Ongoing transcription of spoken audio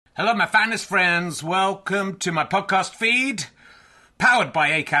Hello, my finest friends. Welcome to my podcast feed, powered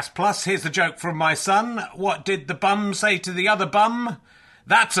by Acast Plus. Here's the joke from my son. What did the bum say to the other bum?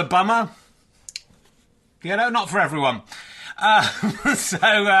 That's a bummer. You know, not for everyone. Look,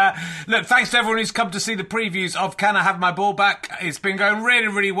 thanks to everyone who's come to see the previews of Can I Have My Ball Back? It's been going really,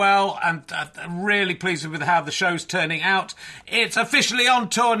 really well, and I'm really pleased with how the show's turning out. It's officially on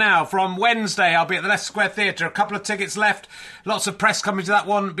tour now. From Wednesday, I'll be at the Leicester Square Theatre. A couple of tickets left. Lots of press coming to that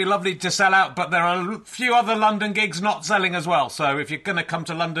one. It'd be lovely to sell out, but there are a few other London gigs not selling as well. So if you're going to come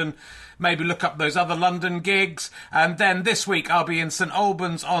to London, maybe look up those other London gigs. And then this week, I'll be in St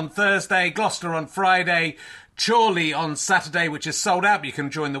Albans on Thursday, Gloucester on Friday, Chorley on Saturday, which is sold out, but you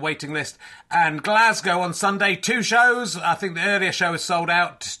can join the waiting list, and Glasgow on Sunday. 2 shows. I think the earlier show is sold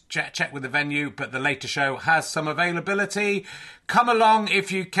out. Check with the venue, but the later show has some availability. Come along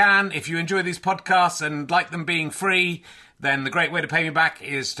if you can. If you enjoy these podcasts and like them being free, then the great way to pay me back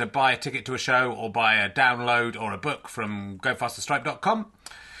is to buy a ticket to a show or buy a download or a book from gofasterstripe.com.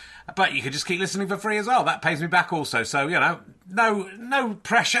 But you can just keep listening for free as well. That pays me back also. So, you know, no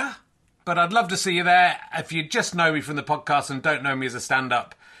pressure. But I'd love to see you there. If you just know me from the podcast and don't know me as a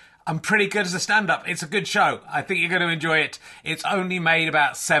stand-up, I'm pretty good as a stand-up. It's a good show. I think you're going to enjoy it. It's only made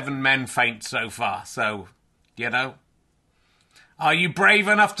about 7 men faint so far. So, you know, are you brave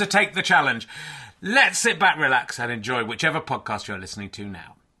enough to take the challenge? Let's sit back, relax, and enjoy whichever podcast you're listening to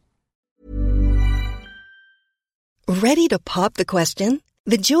now. Ready to pop the question?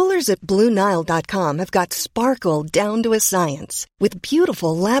 The jewelers at BlueNile.com have got sparkle down to a science with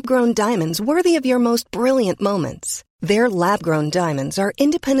beautiful lab-grown diamonds worthy of your most brilliant moments. Their lab-grown diamonds are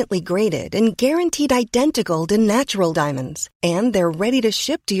independently graded and guaranteed identical to natural diamonds, and they're ready to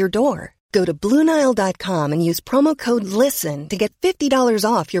ship to your door. Go to BlueNile.com and use promo code LISTEN to get $50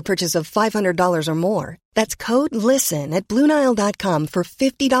 off your purchase of $500 or more. That's code LISTEN at BlueNile.com for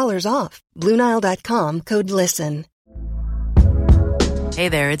 $50 off. BlueNile.com, code LISTEN. Hey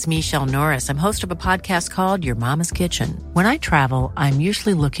there, it's Michelle Norris. I'm host of a podcast called Your Mama's Kitchen. When I travel, I'm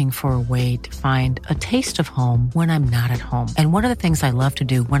usually looking for a way to find a taste of home when I'm not at home. And one of the things I love to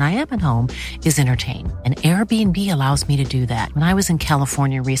do when I am at home is entertain. And Airbnb allows me to do that. When I was in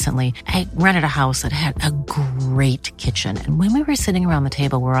California recently, I rented a house that had a great kitchen. And when we were sitting around the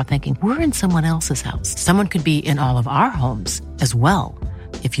table, we were all thinking, we're in someone else's house. Someone could be in all of our homes as well.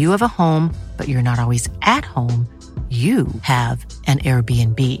 If you have a home, but you're not always at home, you have an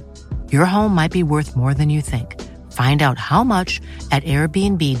Airbnb. Your home might be worth more than you think. Find out how much at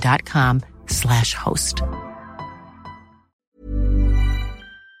airbnb.com/host.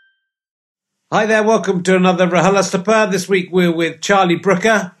 Hi there, welcome to another RHLSTP. This week we're with Charlie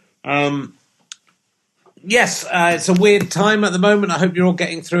Brooker. It's a weird time at the moment. I hope you're all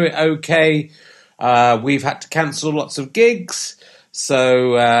getting through it okay. We've had to cancel lots of gigs.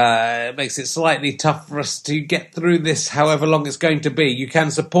 So it makes it slightly tough for us to get through this, however long it's going to be. You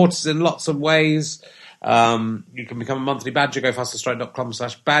can support us in lots of ways. You can become a monthly badger,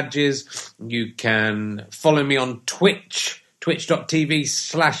 gofasterstripe.com/badges. You can follow me on Twitch,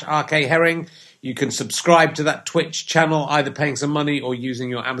 twitch.tv/RKHerring. You can subscribe to that Twitch channel, either paying some money or using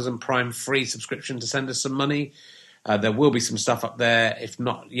your Amazon Prime free subscription to send us some money. There will be some stuff up there, if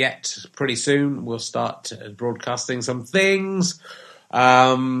not yet, pretty soon. We'll start broadcasting some things.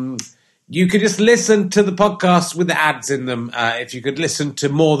 You could just listen to the podcast with the ads in them. If you could listen to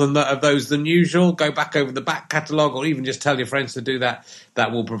more of those than usual, go back over the back catalogue or even just tell your friends to do that.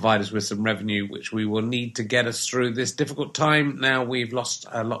 That will provide us with some revenue, which we will need to get us through this difficult time. Now we've lost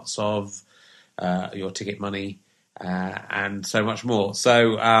lots of your ticket money and so much more.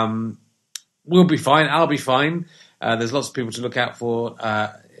 So we'll be fine. I'll be fine. There's lots of people to look out for,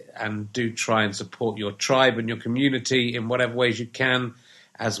 and do try and support your tribe and your community in whatever ways you can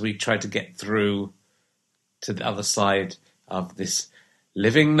as we try to get through to the other side of this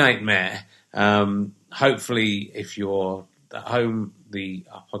living nightmare. Hopefully, if you're at home,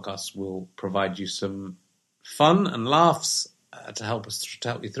 our podcast will provide you some fun and laughs to help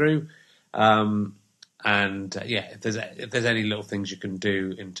you through. If there's any little things you can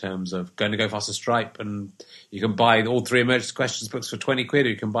do in terms of going to Go Faster Stripe, and you can buy all 3 emergency questions books for £20, or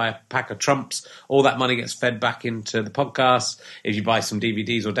you can buy a pack of Trumps. All that money gets fed back into the podcast. If you buy some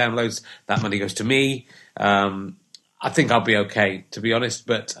DVDs or downloads, that money goes to me. I think I'll be okay, to be honest,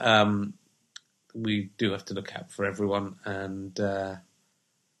 but we do have to look out for everyone, and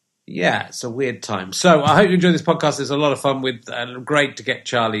it's a weird time. So I hope you enjoy this podcast. It's a lot of fun. Great to get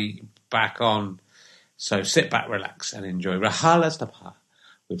Charlie back on. So sit back, relax, and enjoy RHLSTP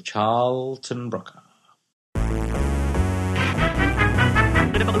with Charlton Brooker.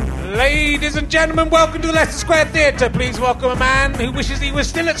 Ladies and gentlemen, welcome to the Leicester Square Theatre. Please welcome a man who wishes he was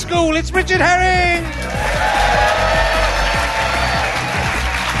still at school. It's Richard Herring.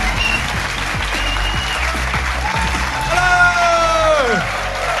 Hello.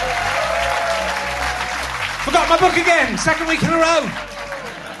 Forgot my book again. Second week in a row.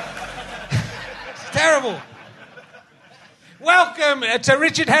 It's terrible. Welcome to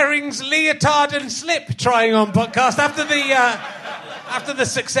Richard Herring's Leotard and Slip trying on podcast. After the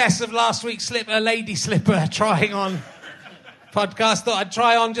success of last week's Lady Slipper trying on podcast, thought I'd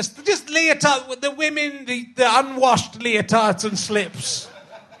try on just leotard, the women, the unwashed leotards and slips.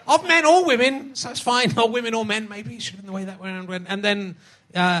 Of men or women, so it's fine. Or women or men, maybe. It should have been the way that went. And then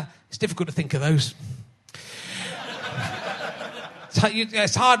it's difficult to think of those.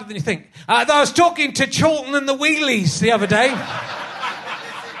 It's harder than you think. I was talking to Chorlton and the Wheelies the other day.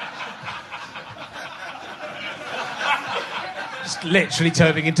 Just literally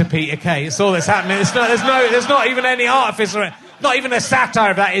turning into Peter Kay. It's all that's happening. There's not even any artifice or not even a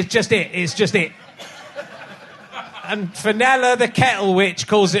satire of that. It's just it. It's just it. And Fenella, the kettle witch,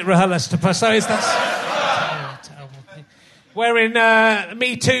 calls it RHLSTP. So it's that terrible thing. Wearing a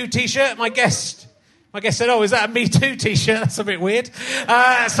Me Too t-shirt. My guest said, "Oh, is that a Me Too t-shirt? That's a bit weird."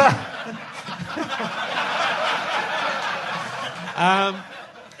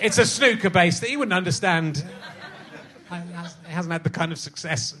 It's a snooker base that you wouldn't understand. It hasn't had the kind of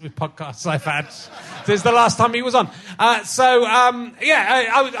success with podcasts I've had since the last time he was on. I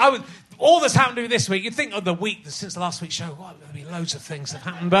was. All that's happened to me this week, you'd think of the week since the last week's show, well, there'll be loads of things that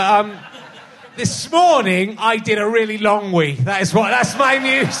happened. But this morning, I did a really long wee. That's my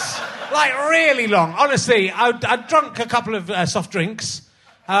news. Like, really long. Honestly, I'd drunk a couple of soft drinks.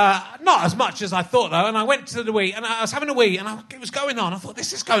 Not as much as I thought, though. And I went to the wee, and I was having a wee, and it was going on. I thought,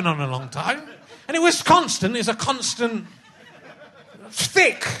 this is going on a long time. And it was constant. It was a constant,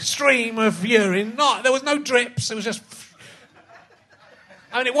 thick stream of urine. There was no drips. It was just...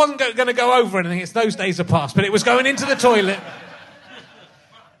 I mean, it wasn't going to go over anything. It's those days are past. But it was going into the toilet.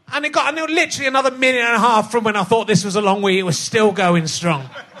 And it got literally another minute and a half from when I thought this was a long wee. It was still going strong.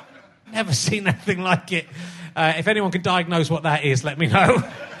 Never seen anything like it. If anyone can diagnose what that is, let me know.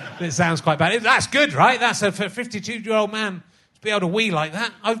 It sounds quite bad. That's good, right? That's for a 52-year-old man to be able to wee like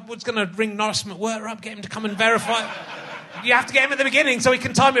that. I was going to ring Norris McWhirter up, get him to come and verify. You have to get him at the beginning so he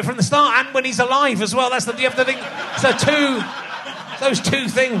can time it from the start and when he's alive as well. You have to think. So those two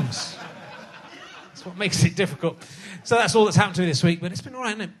things. That's what makes it difficult. So that's all that's happened to me this week, but it's been all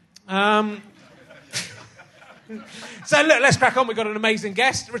right, hasn't it? So look, let's crack on. We've got an amazing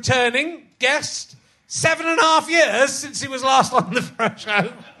guest, returning guest. 7.5 years since he was last on the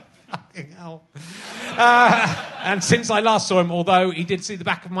show. Fucking hell. And since I last saw him, although he did see the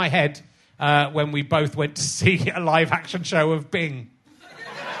back of my head when we both went to see a live action show of Bing,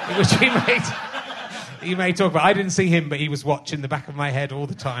 which he may talk about. I didn't see him, but he was watching the back of my head all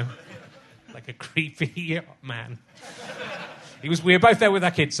the time. Like a creepy man. We were both there with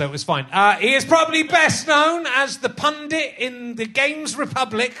our kids, so it was fine. He is probably best known as the pundit in the Games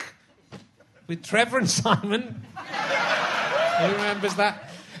Republic with Trevor and Simon. Who remembers that?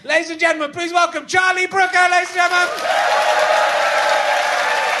 Ladies and gentlemen, please welcome Charlie Brooker, ladies and gentlemen.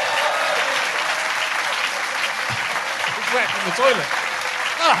 He's wet from the toilet.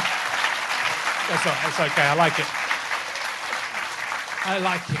 That's okay, I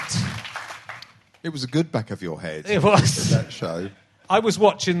like it. It was a good back of your head. It was. That show. I was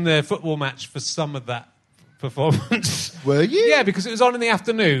watching the football match for some of that performance. Were you? Yeah, because it was on in the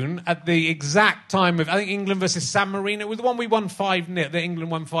afternoon at the exact time of, I think, England versus San Marino. It was the one we won 5-0, that England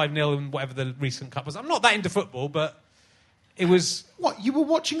won 5-0 in whatever the recent cup was. I'm not that into football, but it was... What, you were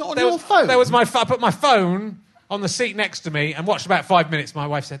watching it on your phone? I put my phone on the seat next to me and watched about 5 minutes. My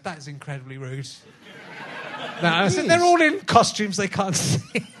wife said, that is incredibly rude. No, I said, they're all in costumes they can't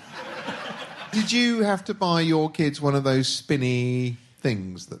see. Did you have to buy your kids one of those spinny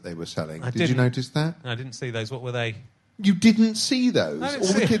things that they were selling? Did you notice that? I didn't see those. What were they? You didn't see those?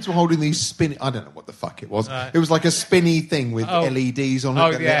 All the kids were holding these spinny... I don't know what the fuck it was. It was like a spinny thing with LEDs on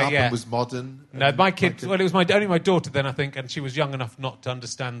it that lit up and was modern. No, my kids... Well, it was only my daughter then, I think, and she was young enough not to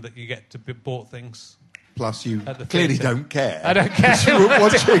understand that you get to be bought things. Plus, you clearly don't care. I don't care. You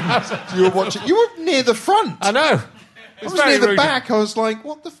were watching... You were near the front. I know. I was near the back. I was like,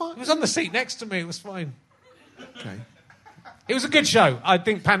 what the fuck? It was on the seat next to me. It was fine. Okay. It was a good show. I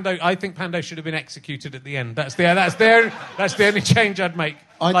think Pando should have been executed at the end. That's the only change I'd make.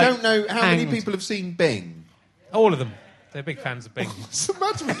 I don't know how many people have seen Bing. All of them. They're big fans of Bing. What's the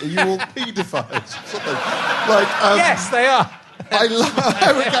matter with you? Are you all paedophiles? Yes, they are. Okay.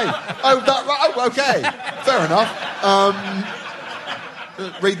 Okay. Fair enough.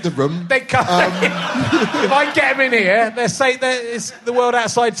 read the room. They can't. If I get them in here, they say that it's the world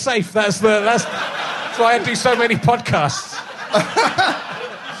outside safe. That's why I do so many podcasts.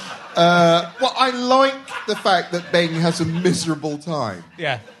 Well, I like the fact that Bing has a miserable time.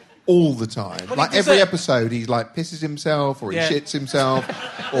 Yeah. All the time. Well, like every episode, he like pisses himself or he shits himself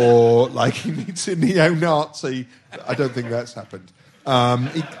or like he meets a neo-Nazi. I don't think that's happened.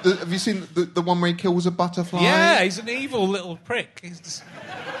 Have you seen the one where he kills a butterfly? Yeah, he's an evil little prick. He's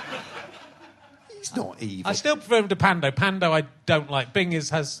not evil. I still prefer him to Pando. Pando I don't like. Bing there's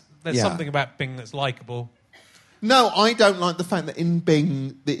something about Bing that's likeable. No, I don't like the fact that in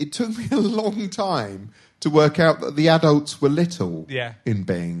Bing, it took me a long time to work out that the adults were little in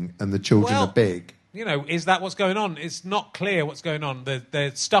Bing and the children are big. You know, is that what's going on? It's not clear what's going on.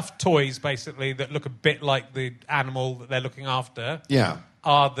 They're stuffed toys, basically, that look a bit like the animal that they're looking after. Yeah.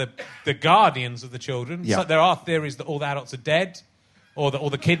 Are the guardians of the children. Yeah. So there are theories that all the adults are dead or that all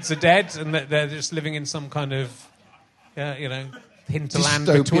the kids are dead and that they're just living in some kind of, hinterland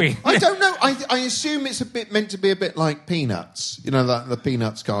between. I don't know. I assume it's meant to be a bit like Peanuts. You know, like the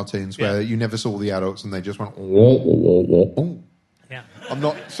Peanuts cartoons where you never saw the adults and they just went... Oh. Yeah. I'm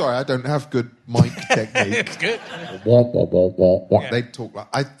not... Sorry, I don't have good mic technique. It's good. They talk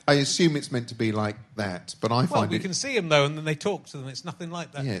like... I assume it's meant to be like that, but I find we can see them, though, and then they talk to them. It's nothing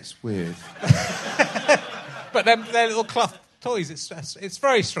like that. Yeah, it's weird. But they're little cloth toys. It's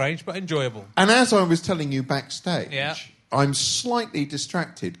very strange, but enjoyable. And as I was telling you backstage... I'm slightly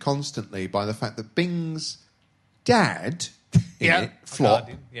distracted constantly by the fact that Bing's dad Flop,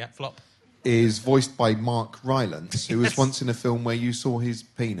 Flop, is voiced by Mark Rylance, who was once in a film where you saw his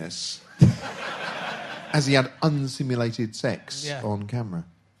penis as he had unsimulated sex on camera.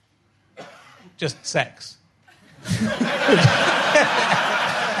 Just sex.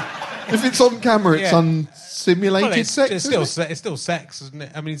 If it's on camera, it's unsimulated sex. It's still sex, isn't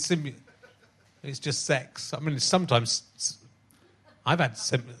it? I mean, it's just sex. I mean, sometimes I've had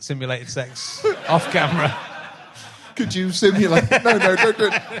simulated sex off camera. Could you simulate? No, don't do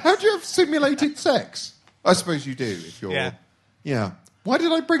it. How do you have simulated sex? I suppose you do if you're... Yeah. Why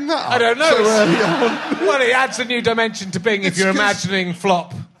did I bring that up? I don't know. So early on? Well, it adds a new dimension to Bing if you're imagining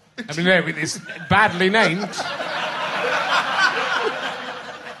Flop. I mean, it's badly named.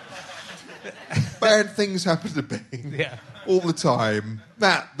 Bad things happen to Bing. Yeah. All the time.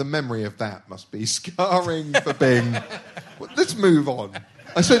 The memory of that must be scarring for Bing. Well, let's move on.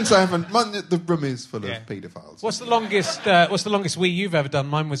 I sense I haven't... The room is full of paedophiles. What's the longest wee you've ever done?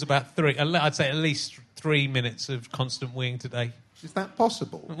 Mine was about 3. I'd say at least 3 minutes of constant weeing today. Is that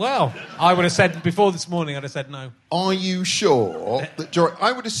possible? Well, I would have said... Before this morning, I'd have said no. Are you sure that...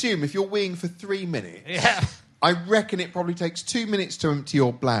 I would assume if you're weeing for 3 minutes... Yeah. I reckon it probably takes 2 minutes to empty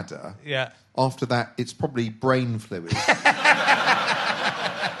your bladder. Yeah. After that, it's probably brain fluid.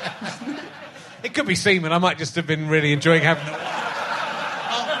 It could be semen. I might just have been really enjoying having...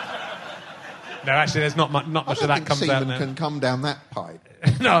 No, actually, there's not much of that comes out now. Semen can come down that pipe.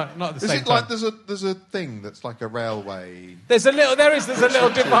 No, not at the same time. Is it like there's a thing that's like a railway? There's a little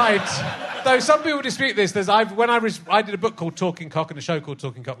divide. Though some people dispute this. I did a book called Talking Cock and a show called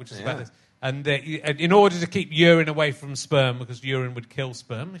Talking Cock, which is about this. And in order to keep urine away from sperm, because urine would kill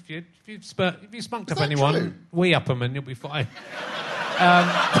sperm, if you spunked up anyone, true? wee up them and you'll be fine.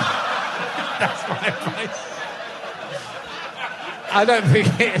 That's my advice. I don't think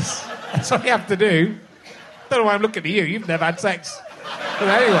it is. That's what you have to do. Don't know why I'm looking at you. You've never had sex. But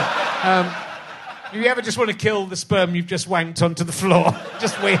anyway, if you ever just want to kill the sperm you've just wanked onto the floor,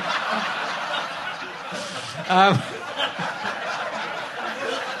 just wee.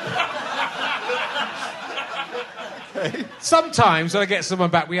 Sometimes when I get someone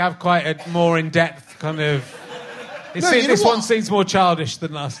back, we have quite a more in-depth kind of... This one seems more childish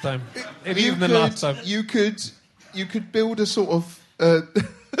than last time. Last time. You could build a sort of a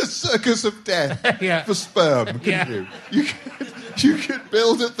circus of death for sperm, couldn't you? You could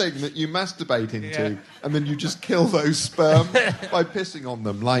build a thing that you masturbate into, and then you just kill those sperm by pissing on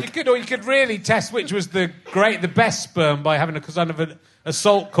them. Like you could really test which was the best sperm by having a kind of an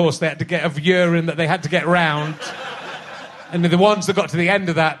assault course they had to get of urine that they had to get round. And the ones that got to the end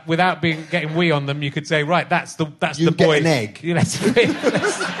of that without getting wee on them, you could say, right, that's the boy. Get an egg. Yeah, let's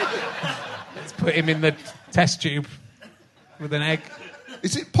put him in the test tube with an egg.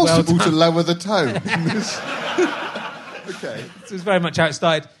 Is it possible to lower the tone in this? Okay. This is very much how it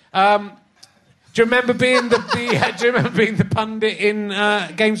started. Do you remember being the pundit in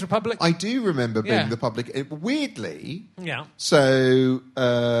Games Republic? I do remember being the public. Weirdly. Yeah. So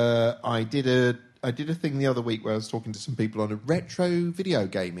I did a thing the other week where I was talking to some people on a retro video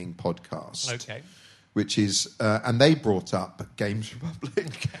gaming podcast. Okay. which is, and they brought up Games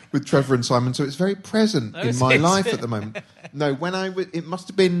Republic with Trevor and Simon, so it's very present in my life at the moment. No, when it must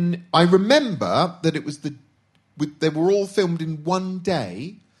have been, I remember that it was they were all filmed in one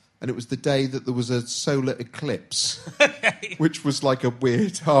day, and it was the day that there was a solar eclipse, which was like a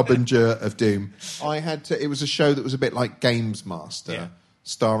weird harbinger of doom. It was a show that was a bit like Games Master,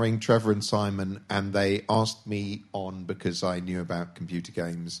 starring Trevor and Simon, and they asked me on because I knew about computer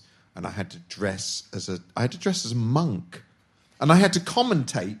games, and I had to dress as a monk, and I had to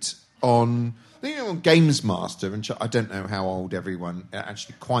commentate on Games Master, and I don't know how old everyone.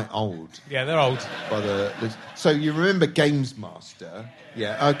 Actually, quite old. Yeah, they're old. So you remember Games Master?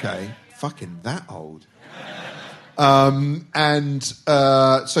 Yeah. Okay. Fucking that old. So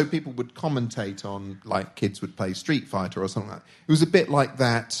people would commentate on, like, kids would play Street Fighter or something like that. It was a bit like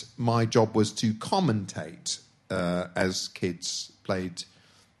that. My job was to commentate as kids played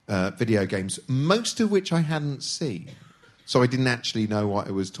video games, most of which I hadn't seen, so I didn't actually know what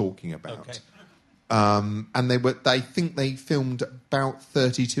I was talking about. Okay. And I think they filmed about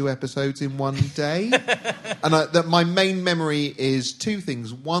 32 episodes in one day. And my main memory is two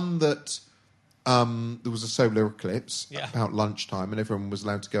things. One, that there was a solar eclipse about lunchtime, and everyone was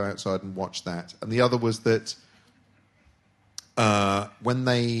allowed to go outside and watch that. And the other was that when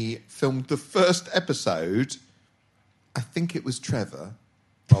they filmed the first episode, I think it was Trevor,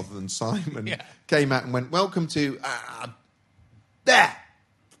 rather than Simon, came out and went, "Welcome to there."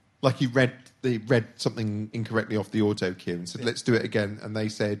 Like he read something incorrectly off the auto cue and said, "Let's do it again." And they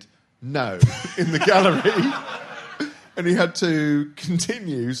said, "No," in the gallery. And he had to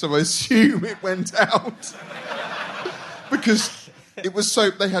continue, so I assume it went out. Because it was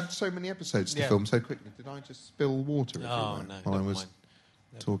they had so many episodes to film so quickly. Did I just spill water everywhere while I was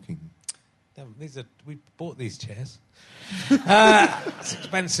talking? We bought these chairs. It's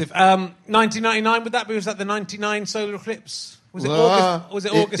expensive. 1999, was that the 99 solar eclipse? Was it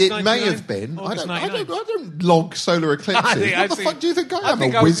August 99? It may have been. I don't log solar eclipses. What the fuck do you think I am,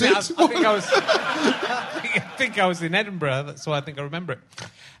 a wizard? I think I was in Edinburgh. That's why I think I remember it.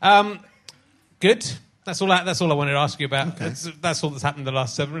 Good. That's all I wanted to ask you about. Okay. That's all that's happened the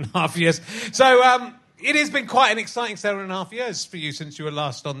last 7.5 years. So it has been quite an exciting 7.5 years for you since you were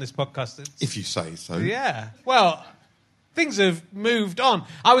last on this podcast. If you say so. Yeah. Well, things have moved on.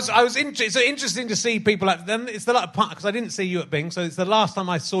 It's interesting to see people then it's the part because I didn't see you at Bing, so it's the last time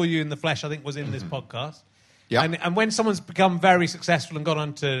I saw you in the flesh. I think was in this podcast. Yeah. And when someone's become very successful and gone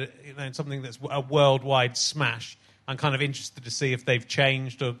on to something that's a worldwide smash, I'm kind of interested to see if they've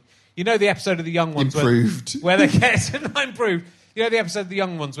changed or the episode of the young ones improved where they get improved. The episode of the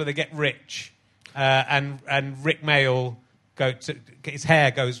young ones where they get rich and Rick Mayall his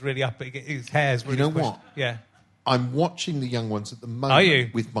hair goes really up. His hair's really squished. What? Yeah. I'm watching the young ones at the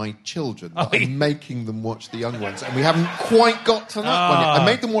moment with my children. I'm making them watch the young ones, and we haven't quite got to that one yet. I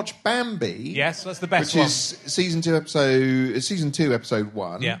made them watch Bambi. Yes, that's the best one. Which is season 2, episode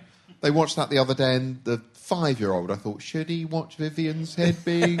 1. Yeah. They watched that the other day, and the 5-year-old, I thought, should he watch Vivian's head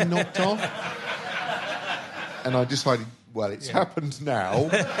being knocked off? And I decided, well, it's happened now.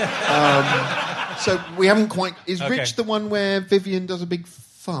 So we haven't quite... Is Rich the one where Vivian does a big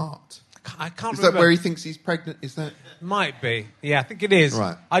fart? I can't remember. Is that where he thinks he's pregnant? Is that... Might be. Yeah, I think it is.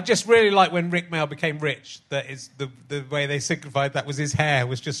 Right. I just really like when Rick Mayall became rich, that is the way they signified that was his hair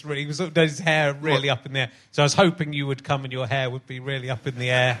was just really... He was his hair really up in the air. So I was hoping you would come and your hair would be really up in the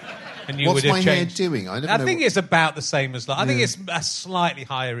air and you would have changed. What's my hair doing? I think it's about the same as... I think it's slightly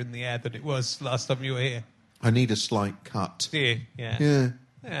higher in the air than it was last time you were here. I need a slight cut. Do you? Yeah.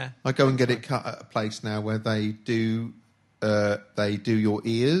 Yeah. I go and get it cut at a place now where they do your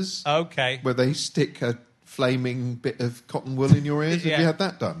ears. Okay. Where they stick a flaming bit of cotton wool in your ears. Have you had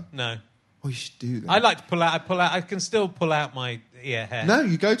that done? No. Oh, you should do that. I like to pull out. I can still pull out my ear hair. No,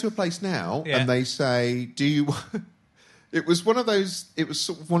 you go to a place now and they say, "Do you?" It was one of those. It was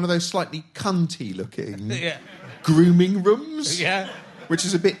sort of one of those slightly cunty looking grooming rooms. Yeah. Which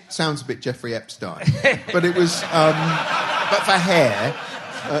is sounds a bit Jeffrey Epstein, but it was, but for hair.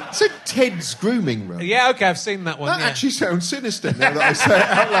 So Ted's grooming room. Yeah, okay, I've seen that one. That actually sounds sinister now that I say it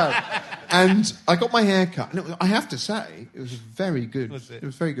out loud. And I got my hair cut. And I have to say, it was very good. Was it? It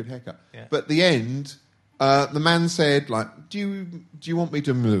was a very good haircut. Yeah. But at the end, the man said, like, do you want me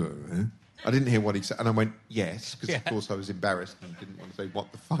to... I didn't hear what he said. And I went, yes, because of course I was embarrassed and didn't want to say,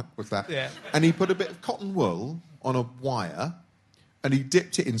 what the fuck was that? Yeah. And he put a bit of cotton wool on a wire and he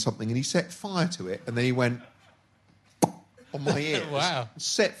dipped it in something and he set fire to it and then he went... on my ears. Wow.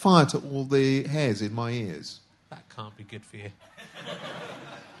 Set fire to all the hairs in my ears. That can't be good for you.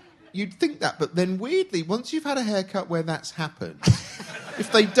 You'd think that, but then weirdly, once you've had a haircut where that's happened,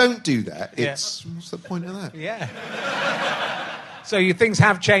 if they don't do that, what's the point of that? Yeah. So things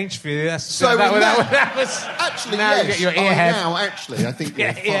have changed for you. That was actually now yes. You get your ear head. I think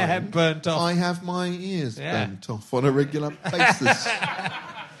you're fine. Ear head burnt off. I have my ears burnt off on a regular basis.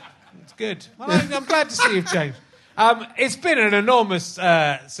 It's good. Well, I'm glad to see you've changed. It's been an enormous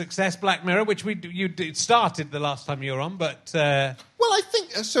success, Black Mirror, which you started the last time you were on, but... Well, I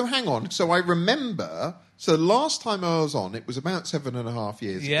think... So hang on. So I remember... So the last time I was on, it was about 7.5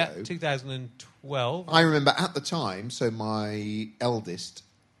 years ago. Yeah, 2012. I remember at the time, so my eldest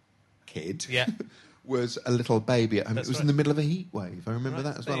kid was a little baby at home. It was in the middle of a heat wave. I remember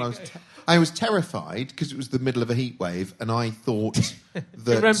that as well. I was terrified because it was the middle of a heat wave, and I thought that...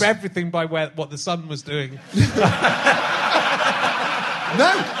 You remember everything by what the sun was doing. No,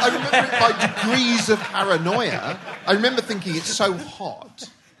 I remember it by degrees of paranoia. I remember thinking it's so hot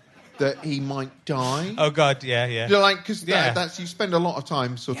that he might die. Oh, God, yeah. You know, like, because that's you spend a lot of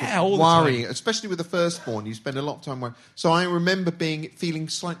time sort of worrying, especially with the firstborn. You spend a lot of time worrying. So I remember feeling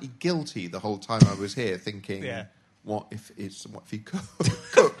slightly guilty the whole time I was here, thinking, what if he cooks?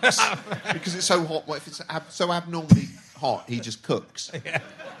 Because it's so hot. What if it's so abnormally hot? He just cooks. Yeah.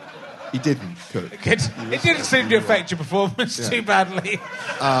 He didn't cook. It didn't seem to affect your performance too badly.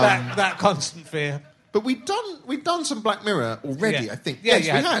 That constant fear. But we'd done some Black Mirror already, I think. Yes, we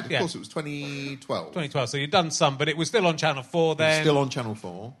had. Of course, it was 2012. 2012, so you'd done some, but it was still on Channel 4 then. It was still on Channel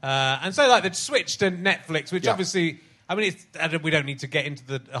 4. And so, they'd switched to Netflix, which obviously... I mean, we don't need to get into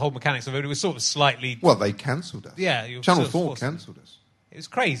the whole mechanics of it. It was sort of slightly... Well, they cancelled us. Yeah. Channel 4 cancelled us. It was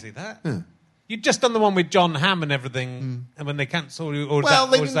crazy, that. Yeah. You'd just done the one with John Hamm and everything, and when they cancelled... They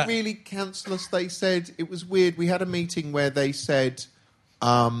didn't really cancel us. They said... It was weird. We had a meeting where they said...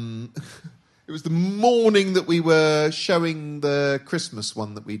 It was the morning that we were showing the Christmas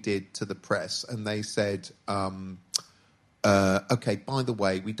one that we did to the press, and they said, okay, by the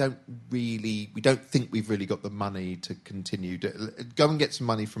way, we don't think we've really got the money to continue. Go and get some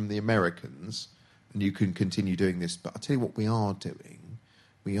money from the Americans, and you can continue doing this. But I'll tell you what we are doing.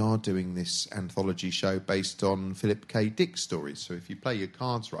 We are doing this anthology show based on Philip K. Dick stories. So if you play your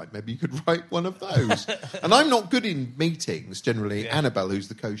cards right, maybe you could write one of those. And I'm not good in meetings, generally. Yeah. Annabelle, who's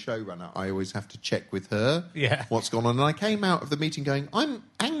the co-showrunner, I always have to check with her what's gone on. And I came out of the meeting going, I'm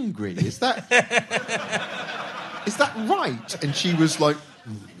angry. Is that right? And she was like...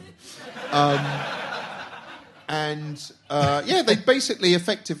 they basically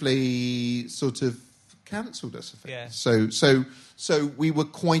effectively sort of cancelled us. Yeah. So we were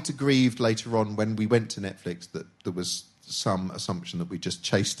quite aggrieved later on when we went to Netflix that there was some assumption that we just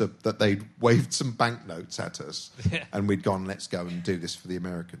that they'd waved some banknotes at us and we'd gone, let's go and do this for the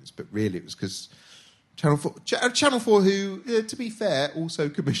Americans. But really it was because Channel 4, who, to be fair, also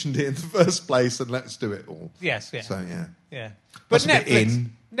commissioned it in the first place and let's do it all. Yes, yeah. So, Yeah. But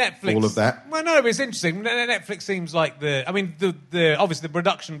Netflix, all of that. Well, no, it's interesting. Netflix seems like the obviously the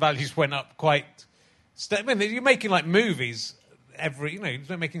production values went up quite... you're making like movies...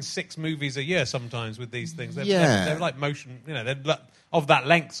 you're making 6 movies a year sometimes with these things. They're like motion, they're of that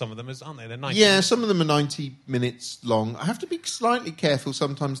length, some of them, aren't they? They're 90 minutes. Some of them are 90 minutes long. I have to be slightly careful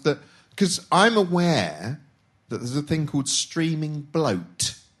sometimes because I'm aware that there's a thing called streaming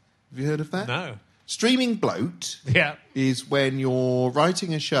bloat. Have you heard of that? No. Streaming bloat is when you're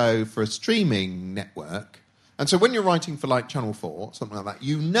writing a show for a streaming network. And so when you're writing for like Channel 4, something like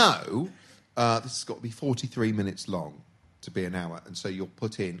that, this has got to be 43 minutes long to be an hour, and so you'll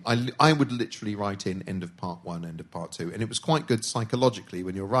put in... I would literally write in end of part 1, end of part 2, and it was quite good psychologically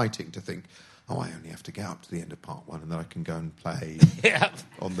when you're writing to think, I only have to get up to the end of part 1 and then I can go and play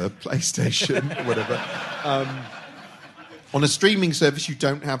on the PlayStation or whatever. On a streaming service, you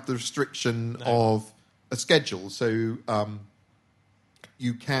don't have the restriction of a schedule, so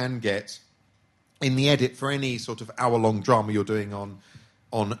you can get, in the edit for any sort of hour-long drama you're doing on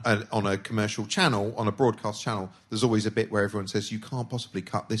a commercial channel, on a broadcast channel, there's always a bit where everyone says, you can't possibly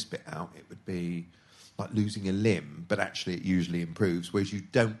cut this bit out. It would be like losing a limb, but actually it usually improves, whereas you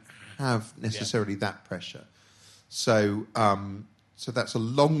don't have necessarily that pressure. So that's a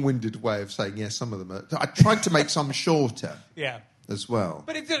long-winded way of saying, some of them are... I tried to make some shorter as well.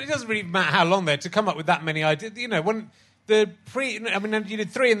 But it doesn't really matter how long they're to come up with that many ideas. When... you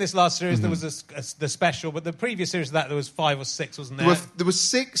did 3 in this last series. There was the special, but the previous series of that, there was 5 or 6, wasn't there? There was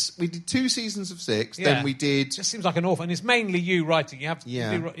 6. We did 2 seasons of 6. Then we did... It just seems like an awful... And it's mainly you writing. You have to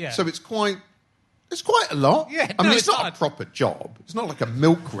do... Yeah. So it's quite a lot. Yeah, it's not a proper job. It's not like a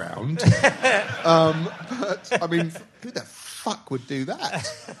milk round. But, who the fuck would do that?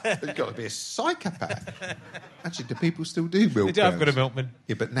 You've got to be a psychopath. Actually, do people still do milk rounds? I've got a milkman.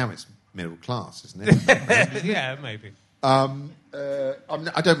 Yeah, but now it's middle class, isn't it? Yeah, maybe.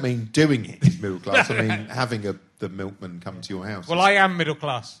 I don't mean doing it is middle class. I mean having the milkman come to your house. Well, I am middle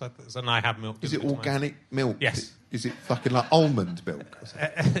class, and I have milk. Is it organic milk? Yes. Is it fucking like almond milk? It's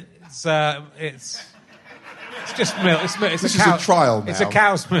just milk. It's This is a trial now. It's a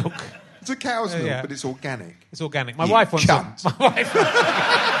cow's milk. It's a cow's milk, but it's organic. It's organic. My You wife wants cunt. it. My wife.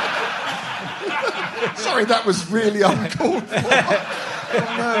 Sorry, that was really uncalled for.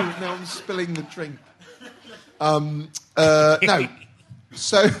 Oh, no, I'm spilling the drink. No.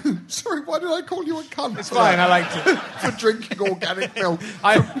 So, sorry, why did I call you a cunt? It's fine, I liked it. For drinking organic milk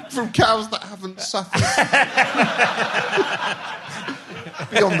from cows that haven't suffered.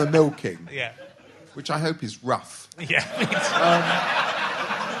 Beyond the milking. Yeah. Which I hope is rough. Yeah.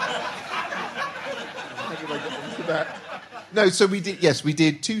 How did I get into that? No, so we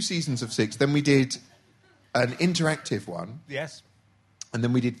did 2 seasons of 6, then we did an interactive one. Yes. And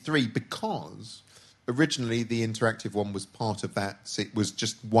then we did 3 because originally the interactive one was part of that. It was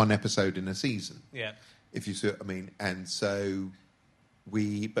just 1 episode in a season. Yeah. If you see what I mean. And so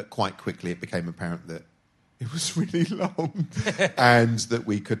but quite quickly it became apparent that it was really long and that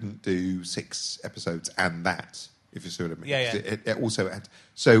we couldn't do 6 episodes and that, if you see what I mean. Yeah. It also had,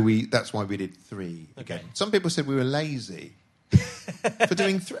 that's why we did 3 again. Okay. Some people said we were lazy for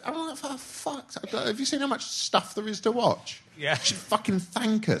doing 3. I'm like, for fuck's sake, have you seen how much stuff there is to watch? Yeah. You should fucking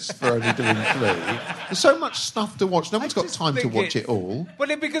thank us for only doing 3. There's so much stuff to watch. No one's got time to watch it all.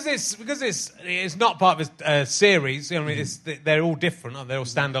 Well, because it's not part of a series. I mean, they're all different. They're all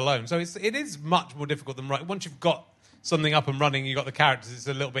standalone. So it is much more difficult than writing. Once you've got something up and running, you've got the characters. It's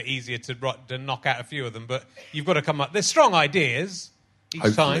a little bit easier to knock out a few of them. But you've got to come up. There's strong ideas each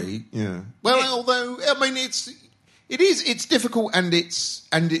Hopefully, time. Yeah. Well, although I mean, it's difficult and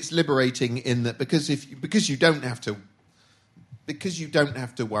it's liberating in that because you don't have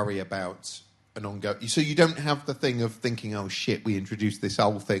to worry about an ongoing. So you don't have the thing of thinking, oh shit, we introduced this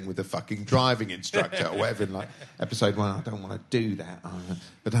whole thing with a fucking driving instructor or whatever in like episode 1. I don't want to do that,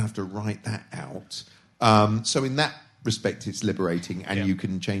 but I have to write that out. So in that respect, it's liberating and you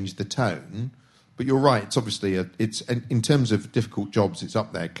can change the tone. But you're right. It's obviously in terms of difficult jobs, it's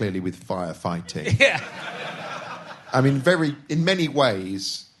up there clearly with firefighting. Yeah. I mean, in many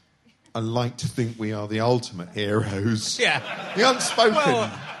ways, I like to think we are the ultimate heroes. Yeah. The unspoken,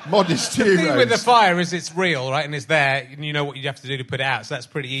 modest heroes. The thing with the fire is it's real, right? And it's there, and you know what you have to do to put it out, so that's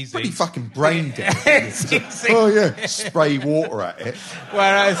pretty easy. Pretty fucking brain dead. It's easy. Oh, yeah. Spray water at it.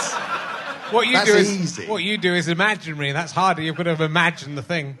 Whereas what you That's do is imaginary, and that's harder. You've got to imagine the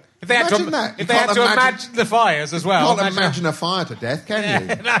thing. If they Imagine had that. to, if they had to imagine the fires as well. You can't imagine a fire to death, can you?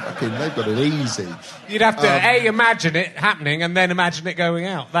 No. Fucking, they've got it easy. You'd have to, imagine it happening and then imagine it going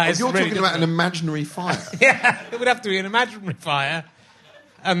out. You're really talking about an imaginary fire. Yeah, it would have to be an imaginary fire,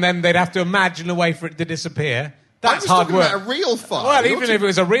 and then they'd have to imagine a way for it to disappear. That's hard work. I was talking about a real fire. Well, even if it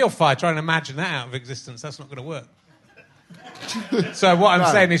was a real fire, try and imagine that out of existence. That's not going to work. So what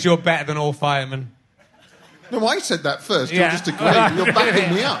I'm saying is you're better than all firemen. No, I said that first. You're just agreeing. You're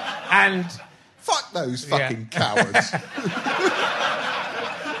backing me up. And... Fuck those fucking cowards.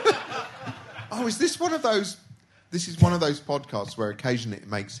 Oh, is this one of those... This is one of those podcasts where occasionally it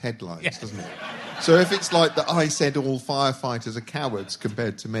makes headlines, doesn't it? So if it's like that I said all firefighters are cowards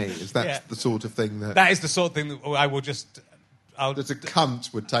compared to me, is that the sort of thing that... That is the sort of thing that I will just... that a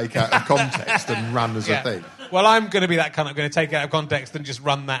cunt would take out of context and run as a thing. Well, I'm going to be that cunt. I'm going to take it out of context and just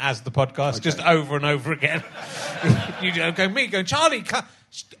run that as the podcast, just over and over again. You going, Charlie,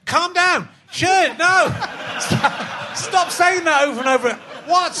 calm down. Sure, no. Stop saying that over and over.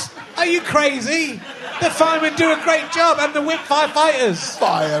 What? Are you crazy? The firemen do a great job, and the whip firefighters.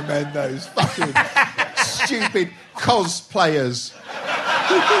 Firemen, those fucking stupid cosplayers.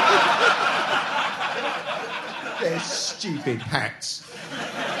 Their stupid hats.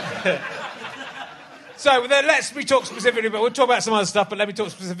 So let's talk specifically about... We'll talk about some other stuff, but let me talk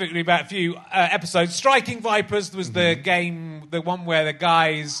specifically about a few episodes. Striking Vipers was the game, the one where the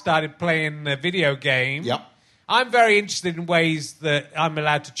guys started playing a video game. Yep. I'm very interested in ways that I'm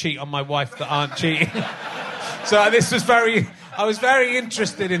allowed to cheat on my wife that aren't cheating. So I was very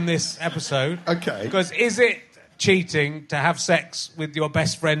interested in this episode. Okay. Because is it cheating to have sex with your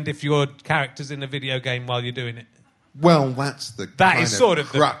best friend if your character's in a video game while you're doing it? Well, that's the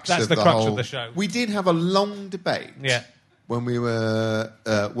crux of the show. We did have a long debate when we were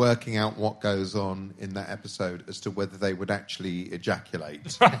working out what goes on in that episode as to whether they would actually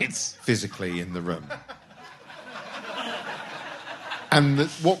ejaculate physically in the room. And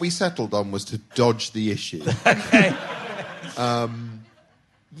what we settled on was to dodge the issue. Okay.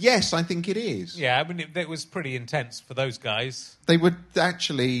 Yes, I think it is. Yeah, I mean, it was pretty intense for those guys. They were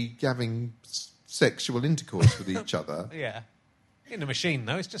actually having sexual intercourse with each other. Yeah. In a machine,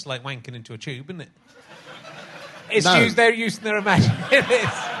 though, it's just like wanking into a tube, isn't it? It's No. they're using their imagination.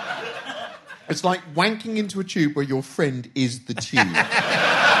 It's like wanking into a tube where your friend is the tube.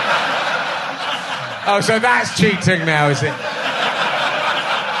 Oh, so that's cheating now, is it?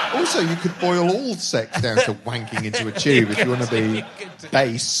 Also, you could boil all sex down to wanking into a tube if you want to be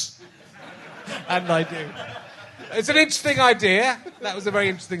base. And I do. It's an interesting idea. That was a very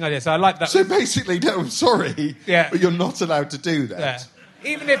interesting idea. So I like that. So basically, no, I'm sorry, but you're not allowed to do that. Yeah.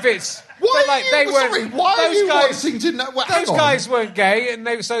 Even if it's... Why like, are you, they weren't, sorry, why are those you guys, wanting to know... Well, hang those on. guys weren't gay, and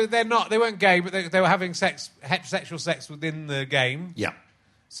they weren't gay, but they were having heterosexual sex within the game. Yeah.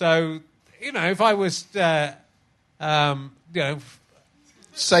 So, you know, if I was, you know...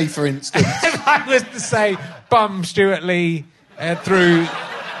 Say, for instance... if I was to say, bum Stuart Lee through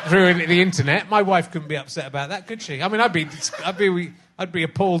the internet, my wife couldn't be upset about that, could she? I mean, I'd be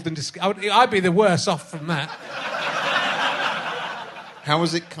appalled and I'd be the worse off from that. How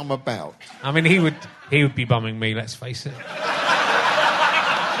has it come about? I mean, he would be bumming me, let's face it.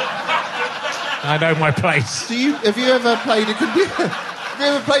 I know my place. Have you ever played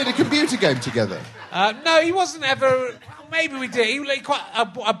a computer game together? No, he wasn't ever. Maybe we did.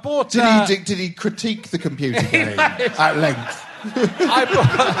 I bought. Did he critique the computer game at length?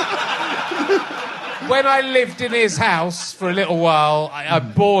 When I lived in his house for a little while, I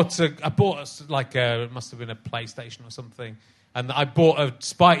bought it must have been a PlayStation or something, and I bought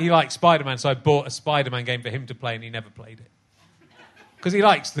he liked Spider-Man, so I bought a Spider-Man game for him to play, and he never played it. Because he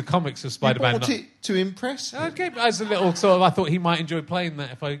likes the comics of Spider-Man. You bought it to impress him? Okay, as a little sort of, I thought he might enjoy playing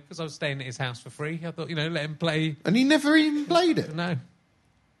that because I was staying at his house for free. I thought, let him play. And he never even played it? No.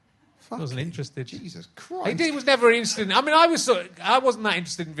 I wasn't interested. Jesus Christ. He was never interested in... I mean, I wasn't that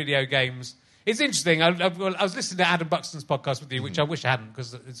interested in video games. It's interesting. I was listening to Adam Buxton's podcast with you, which I wish I hadn't,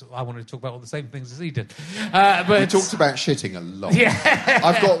 because I wanted to talk about all the same things as he did. But we talked about shitting a lot. Yeah.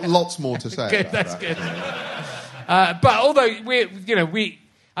 I've got lots more to say good, about that's that. Good. But although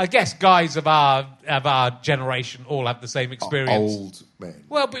I guess guys of our generation all have the same experience. Old men.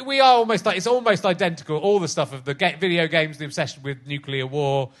 Well, but we are it's almost identical. All the stuff of the video games, the obsession with nuclear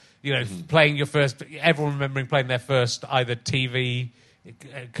war, playing your first... Everyone remembering playing their first either TV...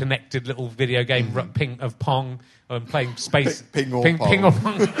 connected little video game ping of Pong, and playing space ping or Pong or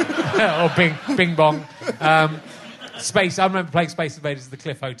Bing Bong. Space. I remember playing Space Invaders at the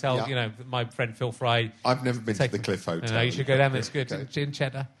Cliff Hotel. Yeah. My friend Phil Fry. I've never been to the Cliff Hotel. You should go down there. It's good. Okay. In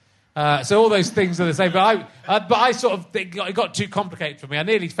Cheddar. So all those things are the same. But I sort of it got too complicated for me. I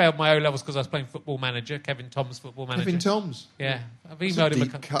nearly failed my O levels because I was playing Football Manager, Kevin Tom's Football Manager. Kevin Tom's. Yeah, I've That's emailed a him.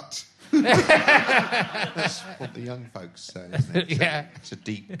 Deep cut. That's what the young folks say, isn't it? Yeah. It's a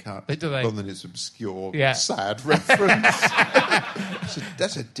deep cut. Do they? Rather than it's obscure, Yeah. sad reference.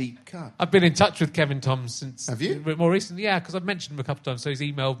 That's a deep cut. I've been in touch with Kevin Tom since... Have you? More recently, yeah, because I've mentioned him a couple of times. So he's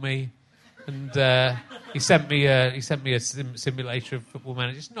emailed me, and he sent me a simulator of Football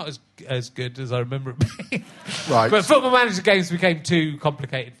Manager. It's not as good as I remember it being. Right. But Football Manager games became too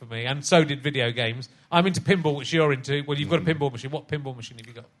complicated for me, and so did video games. I'm into pinball, which you're into. Well, you've got a pinball machine. What pinball machine have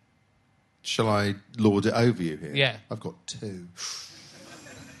you got? Shall I lord it over you here? Yeah. I've got two.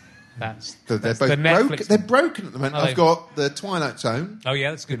 They're They're both the broken. Netflix. They're broken at the moment. Are I've they? got the Twilight Zone Oh, yeah,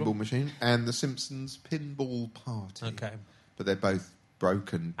 that's a good pinball one. machine and the Simpsons Pinball Party. Okay. But they're both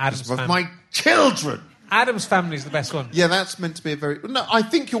broken Addams because of Family. my children. Adam's Family's the best one. Yeah, that's meant to be a very... No, I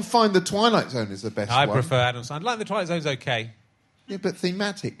think you'll find the Twilight Zone is the best I one. prefer Adam's Family. I like the Twilight Zone's okay. Yeah, but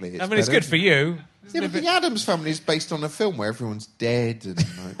thematically it's It's better, good for isn't it? you. Yeah, but the Addams Family is based on a film where everyone's dead and...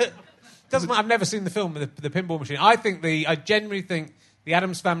 Like, Doesn't matter. I've never seen the film, the pinball machine. I genuinely think the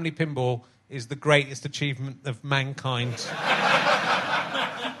Addams Family pinball is the greatest achievement of mankind.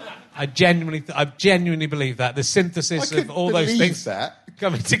 I genuinely believe that. The synthesis of all those things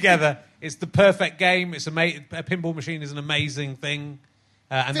coming together. It's the perfect game. A pinball machine is an amazing thing.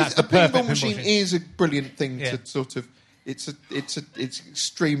 And that's the perfect pinball machine is a brilliant thing Yeah. to sort of... It's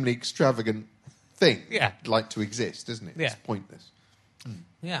extremely extravagant thing. Yeah. Like to exist, isn't it? Yeah. It's pointless.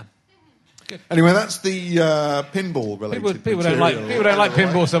 Yeah. Anyway, that's the pinball related People don't like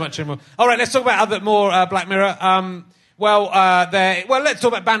pinball so much anymore. All right, let's talk about more Black Mirror. Let's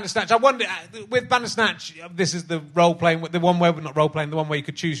talk about Bandersnatch. I wonder with Bandersnatch, this is the role playing, the one where we're not role playing, the one where you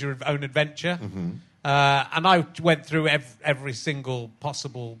could choose your own adventure. Mm-hmm. And I went through every single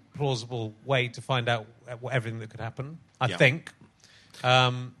possible plausible way to find out everything that could happen. I think.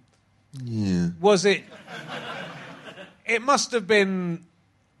 Was it? It must have been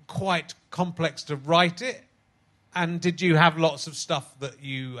quite complex to write it. And did you have lots of stuff that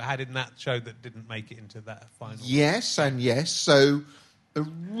you had in that show that didn't make it into that final? Yes and yes. So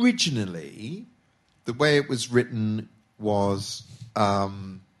originally, the way it was written was...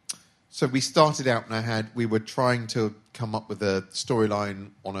 so we started out and we were trying to come up with a storyline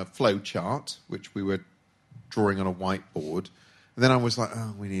on a flow chart, which we were drawing on a whiteboard. And then I was like,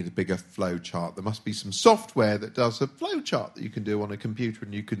 oh, we need a bigger flow chart. There must be some software that does a flow chart that you can do on a computer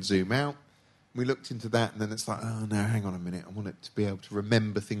and you can zoom out. We looked into that, and then it's like, oh, no, hang on a minute. I want it to be able to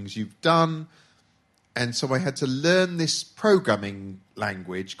remember things you've done. And so I had to learn this programming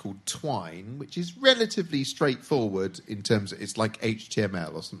language called Twine, which is relatively straightforward in terms of, it's like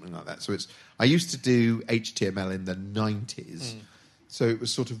HTML or something like that. So I used to do HTML in the 90s. So it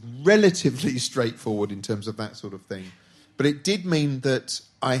was sort of relatively straightforward in terms of that sort of thing. But it did mean that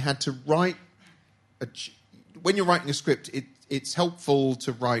I had to write... when you're writing a script, it's helpful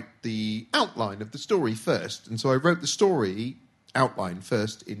to write the outline of the story first. And so I wrote the story outline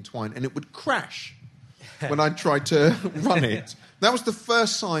first in Twine, and it would crash when I tried to run it. That was the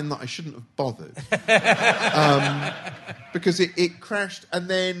first sign that I shouldn't have bothered. Because it crashed, and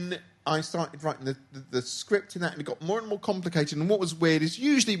then I started writing the script in that, and it got more and more complicated. And what was weird is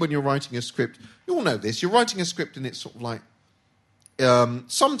usually when you're writing a script, you all know this, you're writing a script and it's sort of like...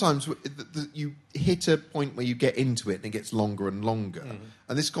 sometimes you hit a point where you get into it and it gets longer and longer.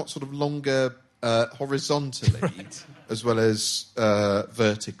 And this got sort of longer horizontally as well as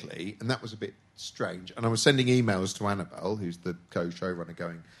vertically, and that was a bit strange. And I was sending emails to Annabelle, who's the co-showrunner,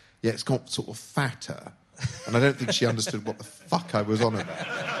 going, yeah, it's got sort of fatter. And I don't think she understood what the fuck I was on about.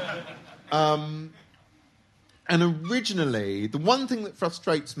 And originally, the one thing that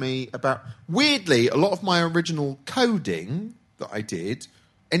frustrates me about... Weirdly, a lot of my original coding... that I did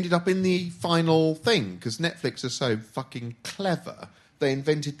ended up in the final thing because Netflix are so fucking clever. They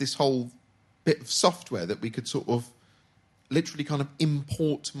invented this whole bit of software that we could sort of literally kind of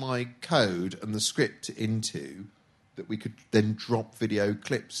import my code and the script into, that we could then drop video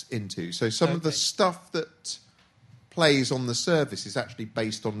clips into. So some of the stuff that plays on the service is actually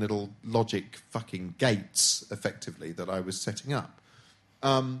based on little logic fucking gates, effectively, that I was setting up.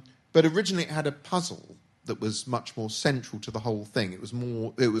 But originally it had a puzzle that was much more central to the whole thing. It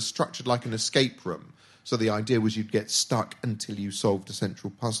was structured like an escape room. So the idea was you'd get stuck until you solved a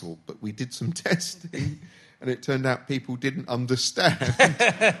central puzzle. But we did some testing, and it turned out people didn't understand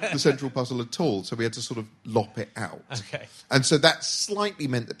the central puzzle at all. So we had to sort of lop it out. Okay. And so that slightly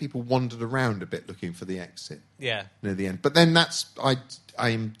meant that people wandered around a bit looking for the exit. Yeah. Near the end. But then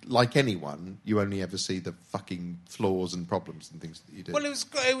I'm like anyone, you only ever see the fucking flaws and problems and things that you do. Well,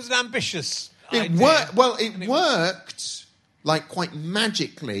 it was an ambitious It worked. Well, it worked like quite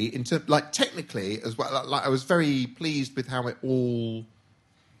magically like technically as well. Like I was very pleased with how it all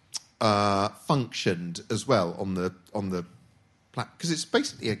functioned as well on the because it's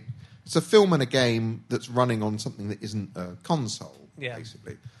basically it's a film and a game that's running on something that isn't a console,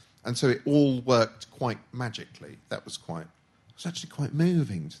 basically, and so it all worked quite magically. It was actually quite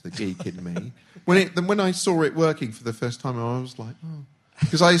moving to the geek in me when I saw it working for the first time. I was like, oh.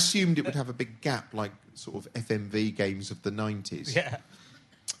 Because I assumed it would have a big gap, like sort of FMV games of the 90s. Yeah.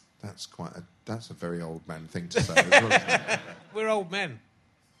 That's a very old man thing to say. As well, isn't it? We're old men.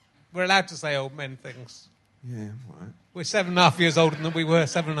 We're allowed to say old men things. Yeah, right. We're 7.5 years older than we were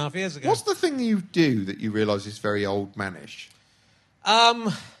 7.5 years ago. What's the thing you do that you realise is very old manish?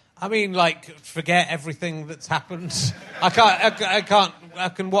 I mean, like, forget everything that's happened.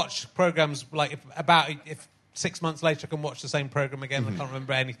 I can watch programmes like if 6 months later I can watch the same programme again. I can't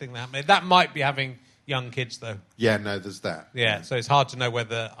remember anything that happened. That might be having young kids, though. Yeah, no, there's that. Yeah, so it's hard to know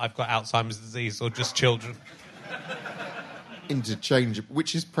whether I've got Alzheimer's disease or just children. Interchangeable,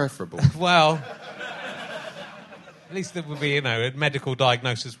 which is preferable. Well, at least there would be, a medical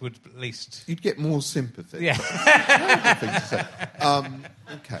diagnosis would at least... You'd get more sympathy. Yeah. Thing to say.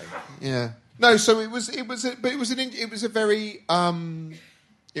 Okay, yeah. No, so it was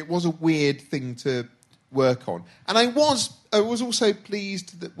a weird thing to work on, and I was also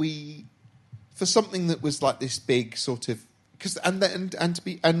pleased that we, for something that was like this big sort of, and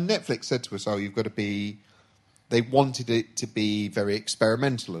Netflix said to us, oh, you've got to be. They wanted it to be very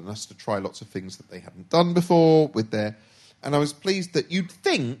experimental and us to try lots of things that they hadn't done before with their. And I was pleased that you'd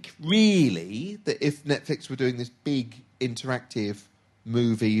think, really, that if Netflix were doing this big interactive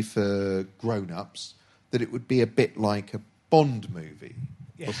movie for grown-ups, that it would be a bit like a Bond movie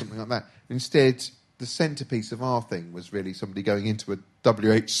or something like that. Instead, the centrepiece of our thing was really somebody going into a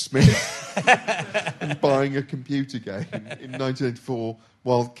W.H. Smith and buying a computer game in 1984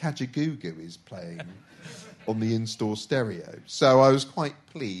 while Kajagoogoo is playing on the in-store stereo. So I was quite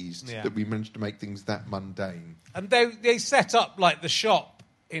pleased that we managed to make things that mundane. And they set up, like, the shop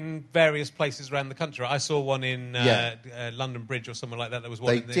in various places around the country. I saw one in London Bridge or somewhere like that. There was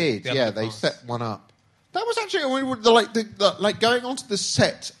one. They they set one up. That was actually like going onto the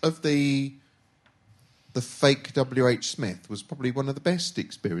set of the fake W.H. Smith was probably one of the best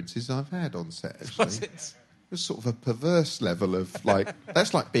experiences I've had on set. Actually, Was it? It was sort of a perverse level of like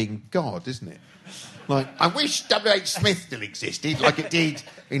that's like being God, isn't it? Like I wish W.H. Smith still existed, like it did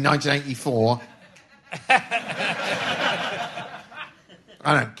in 1984.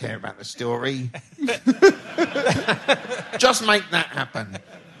 I don't care about the story. Just make that happen.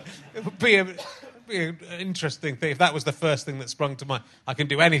 It would be an interesting thing if that was the first thing that sprung to mind. I can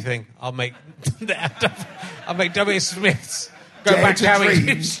do anything. I'll make W. Smiths go Dare back to how he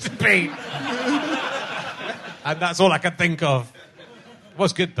dream. used to be. And that's all I can think of. It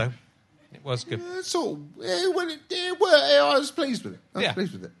was good though. It was good. I was pleased with it. I was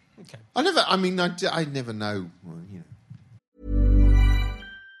pleased with it. Okay. I never know. Well, you know.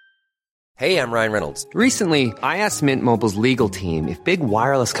 Hey, I'm Ryan Reynolds. Recently, I asked Mint Mobile's legal team if big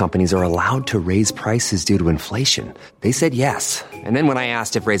wireless companies are allowed to raise prices due to inflation. They said yes. And then when I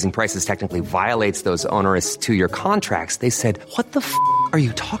asked if raising prices technically violates those onerous 2-year contracts, they said, "What the f*** are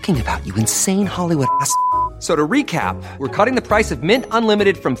you talking about, you insane Hollywood ass?" So to recap, we're cutting the price of Mint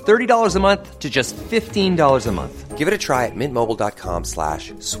Unlimited from $30 a month to just $15 a month. Give it a try at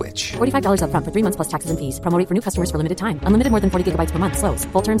mintmobile.com/switch. $45 up front for 3 months plus taxes and fees. Promo rate for new customers for limited time. Unlimited more than 40 gigabytes per month. Slows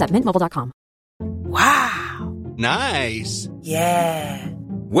full terms at mintmobile.com. Wow. Nice. Yeah.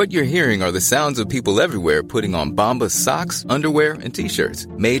 What you're hearing are the sounds of people everywhere putting on Bombas socks, underwear, and T-shirts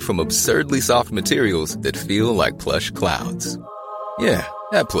made from absurdly soft materials that feel like plush clouds. Yeah,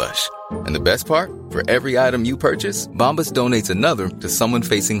 that plush. And the best part? For every item you purchase, Bombas donates another to someone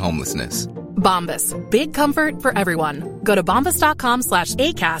facing homelessness. Bombas. Big comfort for everyone. Go to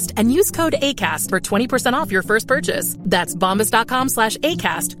bombas.com/ACAST and use code ACAST for 20% off your first purchase. That's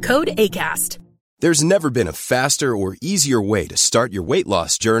bombas.com/ACAST. Code ACAST. There's never been a faster or easier way to start your weight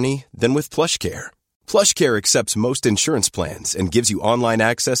loss journey than with PlushCare. PlushCare accepts most insurance plans and gives you online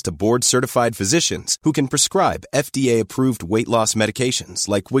access to board-certified physicians who can prescribe FDA-approved weight loss medications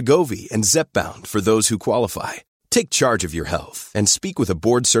like Wegovy and Zepbound for those who qualify. Take charge of your health and speak with a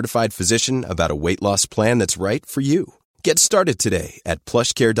board-certified physician about a weight loss plan that's right for you. Get started today at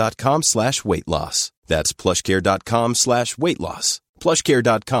plushcare.com/weight loss. That's plushcare.com/weight loss.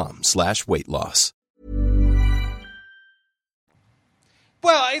 plushcare.com/weight loss.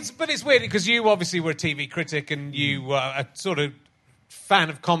 Well, it's weird because you obviously were a TV critic and you were a sort of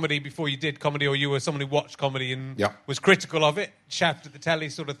fan of comedy before you did comedy, or you were someone who watched comedy and was critical of it, shouted at the telly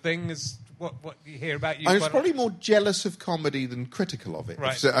sort of thing. Is what you hear about you? I was probably more jealous of comedy than critical of it.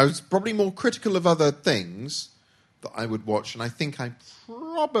 Right. So I was probably more critical of other things that I would watch, and I think I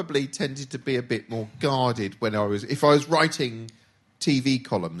probably tended to be a bit more guarded if I was writing TV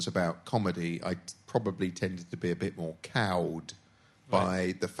columns about comedy, I probably tended to be a bit more cowed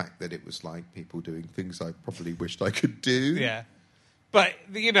by the fact that it was like people doing things I probably wished I could do. Yeah. But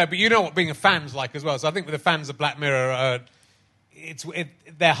you know what being a fan's like as well. So I think with the fans of Black Mirror,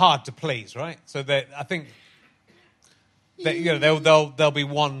 they're hard to please, right? So I think that, there'll be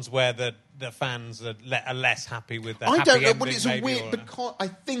ones where the fans are less happy with the happy ending. But it's weird because I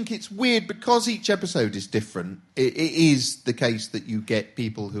think it's weird because each episode is different. It is the case that you get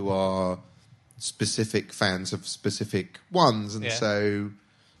people who are specific fans of specific ones, and so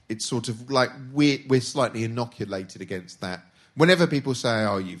it's sort of like we're slightly inoculated against that. Whenever people say,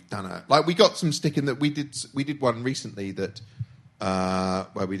 "Oh, you've done it," like we got some stick in that we did one recently that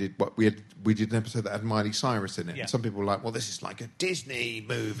where we did an episode that had Miley Cyrus in it. Yeah. And some people were like, "Well, this is like a Disney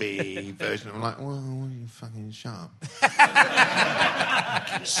movie version." I'm like, "Well, why are you fucking sharp?"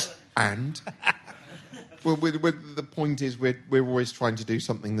 And well, the point is, we're always trying to do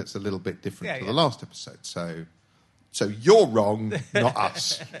something that's a little bit different to the last episode. So you're wrong, not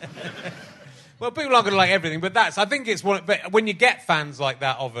us. Well, people aren't going to like everything, but I think it's one. But when you get fans like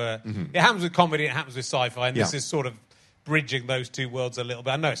that it happens with comedy, it happens with sci-fi, and this is sort of bridging those two worlds a little bit.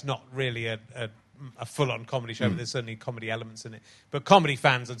 I know it's not really a full-on comedy show, but there's certainly comedy elements in it. But comedy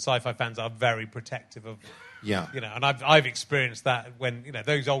fans and sci-fi fans are very protective of, and I've experienced that when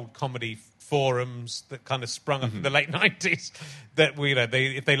those old comedy forums that kind of sprung up in the late 90s. That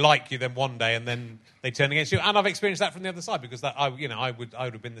if they like you, then one day, and then they turn against you. And I've experienced that from the other side because I would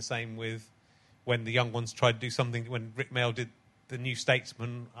have been the same with when the young ones tried to do something. When Rick Mail did The New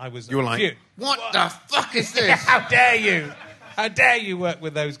Statesman, you were like, what the fuck is this? How dare you? How dare you work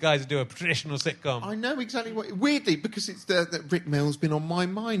with those guys and do a traditional sitcom? I know exactly what... Weirdly, because it's that Rick Mail's been on my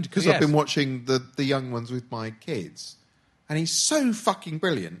mind, because I've been watching the young ones with my kids. And he's so fucking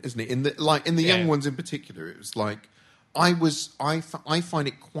brilliant, isn't he? In the young ones in particular, it was like, I find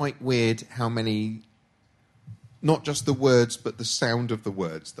it quite weird how many, not just the words, but the sound of the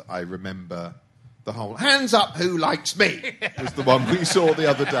words that I remember. The whole "hands up, who likes me" was the one we saw the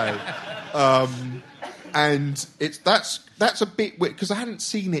other day, and that's a bit weird because I hadn't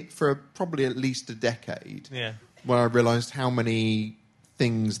seen it for probably at least a decade. Yeah, when I realised how many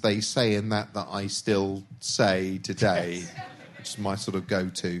things they say in that I still say today, which is my sort of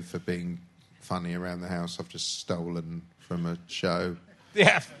go-to for being funny around the house. I've just stolen from a show.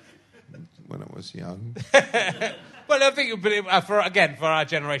 Yeah. When I was young. Well, I think, for our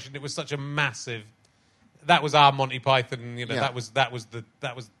generation, it was such a massive. That was our Monty Python. You know, that was it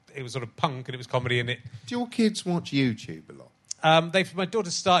was sort of punk and it was comedy in it. Do your kids watch YouTube a lot? My daughter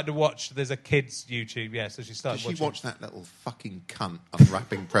started to watch. There's a kids YouTube, yeah. So she started. Does she watch that little fucking cunt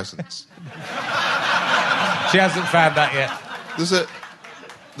unwrapping presents? She hasn't found that yet.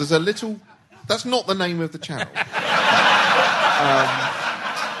 There's a little. That's not the name of the channel.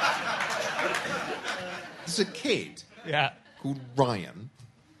 There's a kid called Ryan,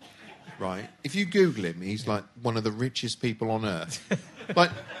 right? If you Google him, he's like one of the richest people on earth.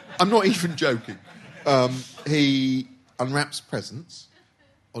 Like, I'm not even joking. He unwraps presents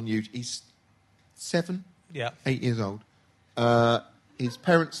on YouTube. He's 7, 8 years old. His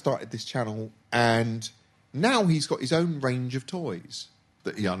parents started this channel, and now he's got his own range of toys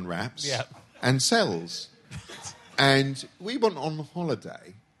that he unwraps and sells. And we went on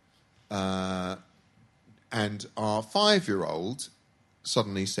holiday, and our 5-year-old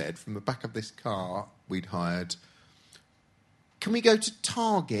suddenly said from the back of this car we'd hired, "Can we go to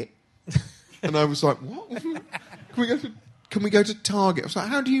Target?" And I was like, "What? Can we go to Target?" I was like,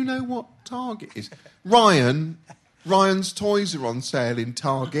 "How do you know what Target is?" Ryan's toys are on sale in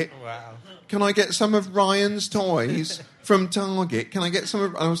Target. Wow. Can I get some of Ryan's toys from Target? Can I get some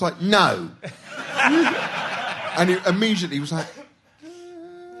of... And I was like, "No." And he immediately was like...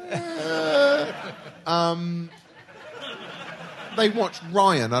 They watched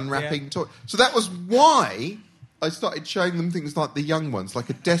Ryan unwrapping toys. So that was why I started showing them things like The Young Ones, like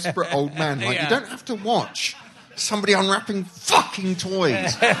a desperate old man. Like, you don't have to watch somebody unwrapping fucking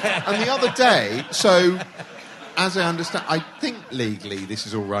toys. And the other day, so as I understand, I think legally this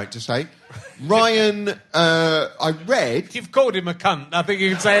is all right to say, Ryan, I read... You've called him a cunt. I think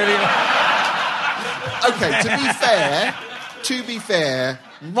you can say anything. Okay, to be fair,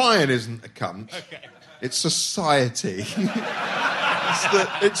 Ryan isn't a cunt. Okay. It's society.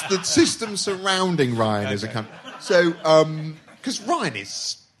 it's the system surrounding Ryan as a cunt. So, because Ryan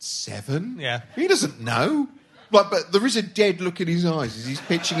is 7. Yeah. He doesn't know. But there is a dead look in his eyes as he's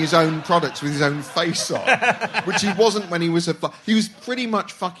pitching his own products with his own face on, which he wasn't when he was he was pretty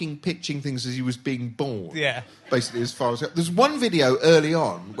much fucking pitching things as he was being born. Yeah. Basically, as far as... There's one video early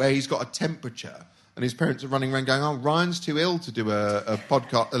on where he's got a temperature and his parents are running around going, "Oh, Ryan's too ill to do a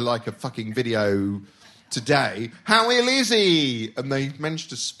podcast, like a fucking video today. How ill is he?" And they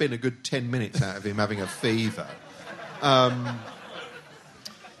managed to spin a good 10 minutes out of him having a fever. No,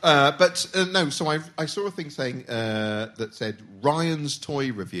 so I saw a thing saying that said Ryan's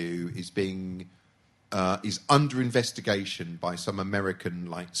toy review is under investigation by some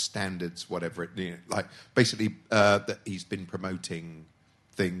American standards, whatever it basically that he's been promoting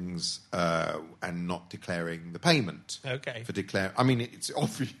things and not declaring the payment. Okay. For declare, I mean, it's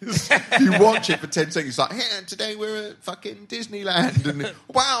obvious. You watch it for 10 seconds, it's like, "Hey, today we're at fucking Disneyland, and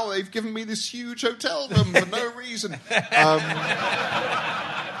wow, they've given me this huge hotel room for no reason."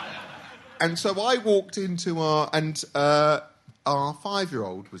 And so I walked into our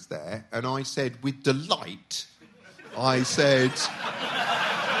 5-year-old was there, and I said with delight, "Ryan,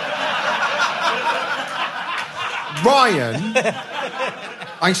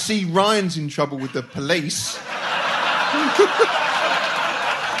 I see Ryan's in trouble with the police."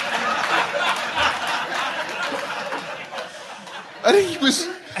 And he was...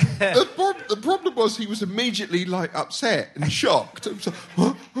 The problem was he was immediately, upset and shocked. I was like,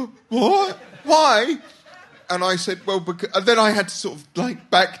 "What? Why?" And I said, "Well, because..." And then I had to sort of,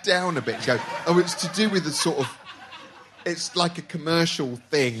 back down a bit and go, "Oh, it's to do with the sort of... It's like a commercial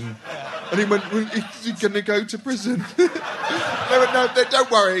thing." And he went, "Well, is he going to go to prison?" They went, "No,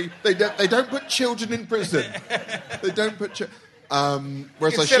 don't worry. They don't put children in prison. They don't put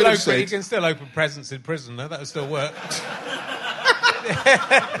whereas I should have said... You can still open presents in prison, though. That would still work.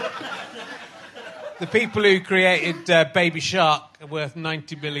 The people who created Baby Shark are worth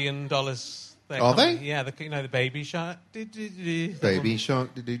 $90 million. Are they? Yeah, the Baby Shark. Baby Shark.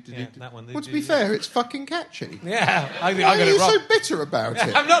 Yeah, that one. Well, to be fair, it's fucking catchy. Yeah, I Why got are it you wrong. so bitter about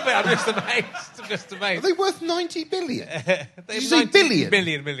it? I'm not bitter. I'm just amazed. Are they worth 90 billion? Did you say billion?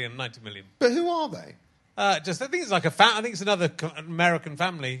 Million, 90 million. But who are they? I think it's like I think it's another American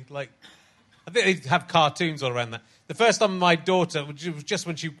family. Like, I think they have cartoons all around that. The first time my daughter, which was just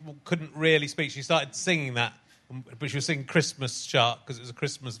when she couldn't really speak, she started singing that, but she was singing Christmas Shark because it was a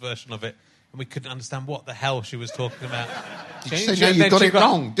Christmas version of it, and we couldn't understand what the hell she was talking about. Did you say, no, you got it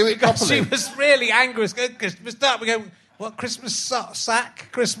wrong. Do it properly. She was really angry. Christmas Shark. We go, what? Christmas sack?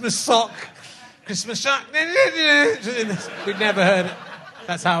 Christmas sock? Christmas Shark? We'd never heard it.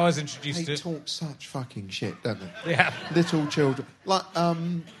 That's how I was introduced to it. They talk such fucking shit, don't they? Yeah. Little children. Like,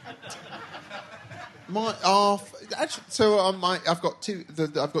 I've got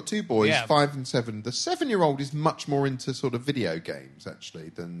two boys, Yeah. 5 and 7. The 7-year-old is much more into sort of video games actually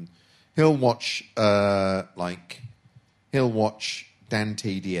than he'll watch. He'll watch Dan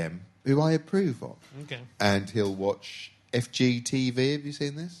TDM, who I approve of. Okay. And he'll watch FGTV. Have you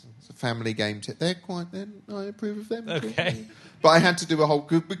seen this? It's a family game. I approve of them. Okay. But I had to do a whole...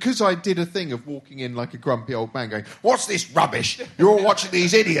 Because I did a thing of walking in like a grumpy old man going, what's this rubbish? You're all watching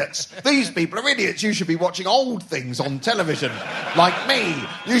these idiots. These people are idiots. You should be watching old things on television. Like me.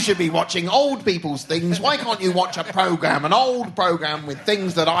 You should be watching old people's things. Why can't you watch an old programme with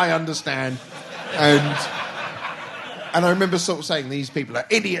things that I understand? And I remember sort of saying, these people are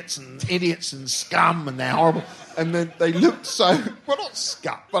idiots and scum and they're horrible. And then they looked so... Well, not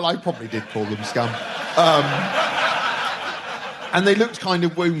scum. Well, I probably did call them scum. And they looked kind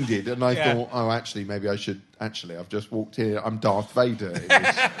of wounded, and I thought, oh, actually, maybe I should... Actually, I've just walked here. I'm Darth Vader.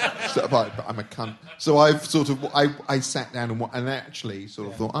 But I'm a cunt. So I've sort of... I sat down and actually sort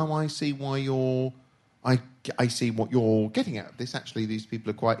of thought, oh, I see why you're... I see what you're getting at. This actually, these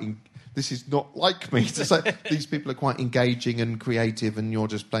people are quite... This is not like me to say. These people are quite engaging and creative, and you're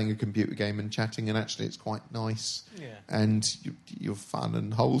just playing a computer game and chatting, and actually it's quite nice. Yeah. And you're fun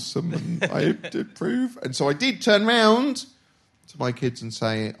and wholesome, and I approve. And so I did turn round to my kids and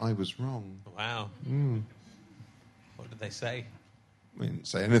say, I was wrong. Wow. What did they say? I didn't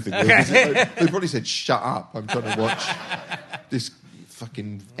say anything. Okay. They probably said, shut up. I'm trying to watch this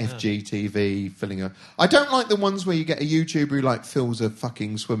fucking FGTV filling a... I don't like the ones where you get a YouTuber who like fills a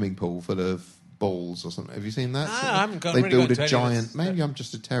fucking swimming pool full of balls or something. Have you seen that? I haven't got They really build got a into giant... Maybe I'm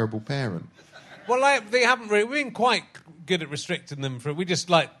just a terrible parent. Well, they haven't really... We've been quite good at restricting them. We just,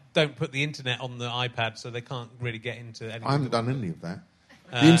 don't put the internet on the iPad so they can't really get into anything. I haven't done any of that.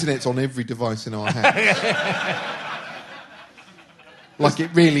 The internet's on every device in our house. Like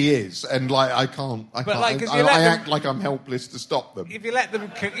it really is, and I can't. I act like I'm helpless to stop them. If you let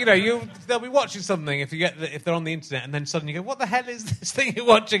them, they'll be watching something. If they're on the internet, and then suddenly you go, "What the hell is this thing you're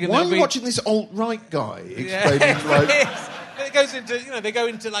watching?" And why are you watching this alt-right guy explaining It goes into, they go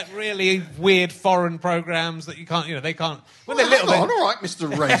into really weird foreign programs that you can't, they can't. When they're little, all right,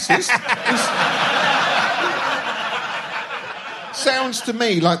 Mr. Racist. Sounds to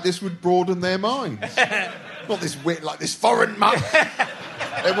me like this would broaden their minds. Not this weird, like this foreign muck.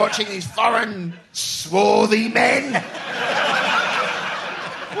 They're watching these foreign swarthy men.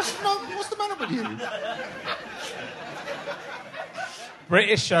 What's the matter with you?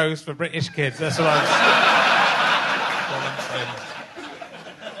 British shows for British kids. That's what I'm saying.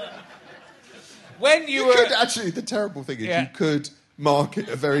 When you could actually, the terrible thing is you could market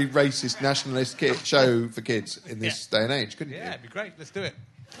a very racist nationalist show for kids in this day and age, couldn't you? Yeah, it'd be great. Let's do it.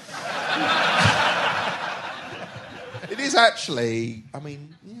 It is actually, maybe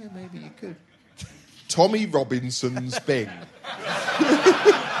you could. Tommy Robinson's Bing.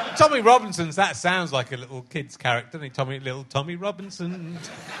 Tommy Robinson's, that sounds like a little kid's character, doesn't he? Little Tommy Robinson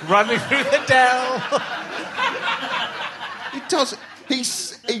running through the dell. It does. He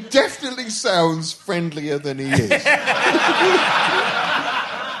definitely sounds friendlier than he is.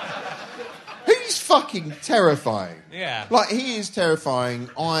 He's fucking terrifying. Yeah. He is terrifying.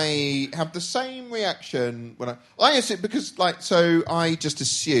 I have the same reaction when I assume, because, so I just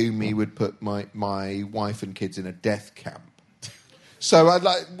assume he would put my wife and kids in a death camp. So,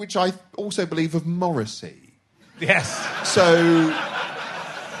 which I also believe of Morrissey. Yes. So...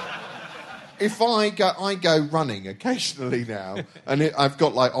 If I go running occasionally now, and I've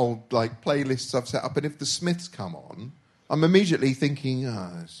got old playlists I've set up, and if the Smiths come on, I'm immediately thinking,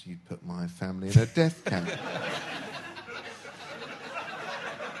 you'd put my family in a death camp.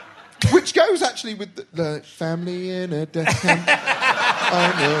 Which goes actually with the family in a death camp.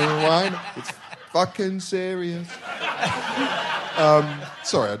 I know, it's fucking serious.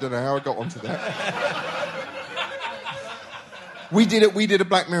 Sorry, I don't know how I got onto that. We did a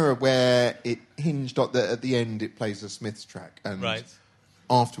Black Mirror where it hinged on at the end it plays a Smiths track, and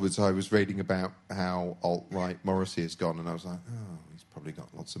afterwards I was reading about how alt-right Morrissey has gone, and I was like, he's probably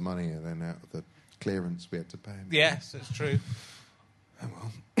got lots of money, and then out of the clearance we had to pay him. Yes, that's true. Oh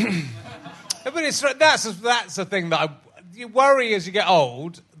well. But that's a thing that you worry as you get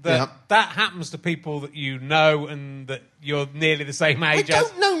old that happens to people that you know and that you're nearly the same age as. I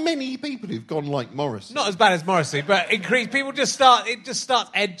don't know many people who've gone like Morrissey. Not as bad as Morrissey, but people just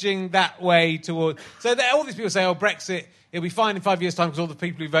starts edging that way toward. So all these people say, "Oh, Brexit, it'll be fine in 5 years' time because all the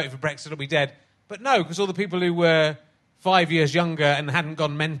people who voted for Brexit will be dead." But no, because all the people who were 5 years younger and hadn't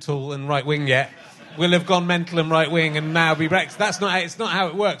gone mental and right wing yet will have gone mental and right wing and now be Brexit. It's not how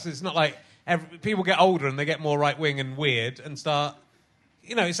it works. It's not like people get older and they get more right wing and weird and start.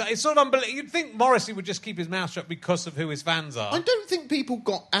 It's sort of unbelievable. You'd think Morrissey would just keep his mouth shut because of who his fans are. I don't think people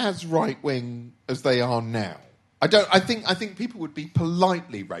got as right wing as they are now. I think people would be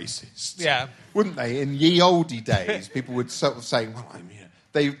politely racist. Yeah, wouldn't they? In ye olde days, people would sort of say, "Well,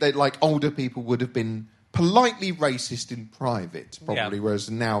 they like older people would have been politely racist in private, probably, whereas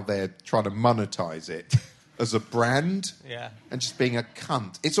now they're trying to monetize it as a brand, and just being a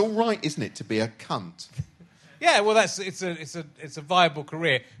cunt. It's all right, isn't it, to be a cunt?" Yeah, well, it's a viable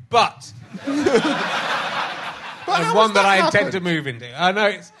career, but and one that I intend to move into. I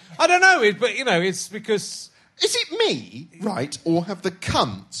don't know, but it's because. Is it me, right, or have the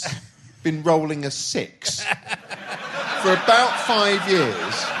cunts been rolling a 6 for about 5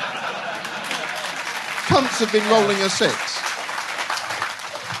 years? Cunts have been rolling a 6.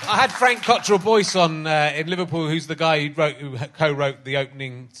 I had Frank Cottrell-Boyce on in Liverpool, who's the guy who co-wrote the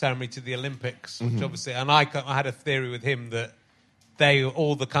opening ceremony to the Olympics, which obviously, and I had a theory with him that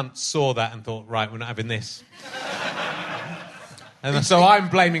all the cunts saw that and thought, right, we're not having this. And so I'm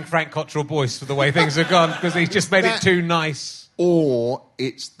blaming Frank Cottrell-Boyce for the way things have gone because he's just made it too nice. Or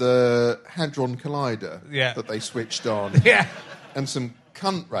it's the Hadron Collider that they switched on. Yeah. And some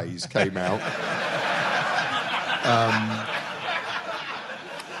cunt rays came out.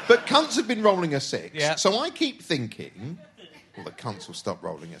 But cunts have been rolling a 6. Yeah. So I keep thinking, well, the cunts will stop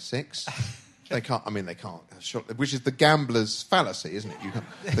rolling a 6. They can't. Which is the gambler's fallacy, isn't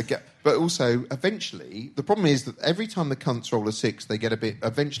it? But also, eventually, the problem is that every time the cunts roll a 6, they get a bit.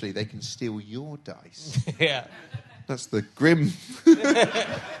 Eventually, they can steal your dice. Yeah, that's the grim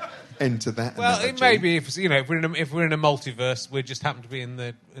end to that. Well, analogy. it may be if we're in a multiverse, we just happen to be in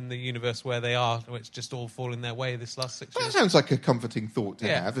the universe where they are. Where it's just all falling their way this last 6 years. That sounds like a comforting thought to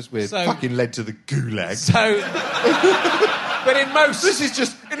have, as we're fucking led to the gulag. So. But in most... This is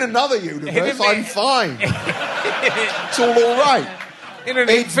just... In another universe, I'm fine. It's all right. In an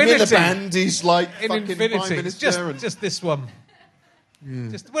Ed infinity. Miliband is like in fucking infinity. Prime Minister. Just this one.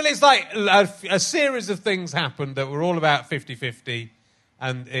 It's like a series of things happened that were all about 50-50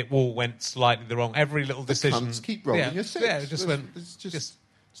 and it all went slightly the wrong... Every little decision... Cunts keep rolling a 6. Yeah, it just went... It's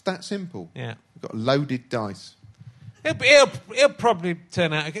that simple. Yeah. We've got loaded dice. It'll probably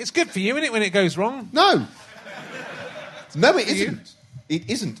turn out... It's good for you, isn't it, when it goes wrong? No, it isn't. It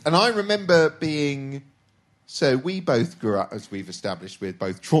isn't. And I remember being... So we both grew up, as we've established, we're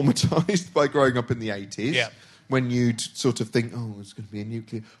both traumatised by growing up in the 80s. Yeah. When you'd sort of think, oh, there's going to be a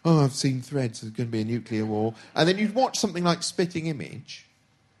nuclear... Oh, I've seen Threads, there's going to be a nuclear war. And then you'd watch something like Spitting Image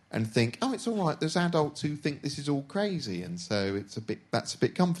and think, oh, it's all right, there's adults who think this is all crazy, and so that's a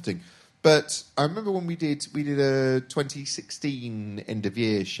bit comforting. But I remember when we did a 2016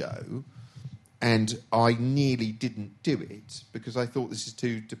 end-of-year show... And I nearly didn't do it because I thought this is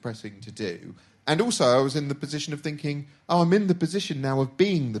too depressing to do. And also I was in the position of thinking, oh, I'm in the position now of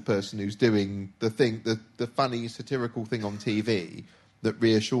being the person who's doing the thing, the funny satirical thing on TV that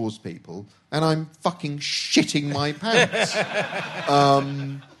reassures people, and I'm fucking shitting my pants.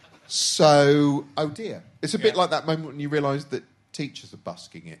 So, oh dear. It's a bit like that moment when you realise that teachers are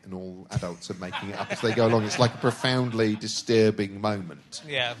busking it and all adults are making it up as they go along. It's like a profoundly disturbing moment.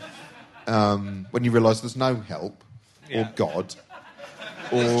 Yeah. When you realise there's no help, or God,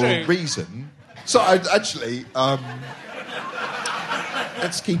 or reason. So, actually,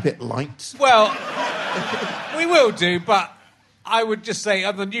 let's keep it light. Well, we will do, but I would just say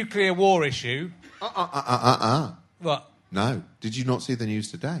on the nuclear war issue... What? No. Did you not see the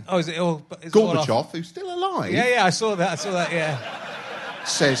news today? Oh, is it all... Gorbachev, who's still alive... Yeah, I saw that, yeah.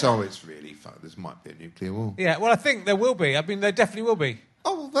 Says, oh, it's really fun. There might be a nuclear war. Yeah, well, I think there will be. I mean, there definitely will be.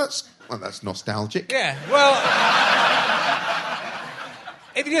 Oh, well, that's nostalgic. Yeah, well...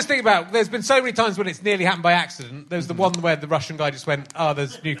 if you just think about it, there's been so many times when it's nearly happened by accident. There's the one where the Russian guy just went, oh,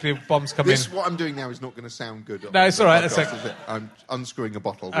 there's nuclear bombs coming in. What I'm doing now is not going to sound good. No, it's all right. Podcast, I'm unscrewing a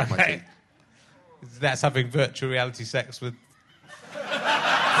bottle with my teeth. That's having virtual reality sex with...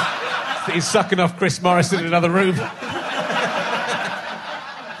 He's sucking off Chris Morris in another room.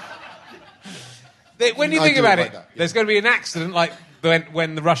 When you think about it, there's going to be an accident like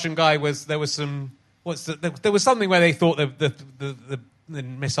when the Russian guy was... There was something where they thought the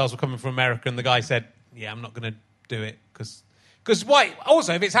missiles were coming from America, and the guy said, "Yeah, I'm not going to do it because why?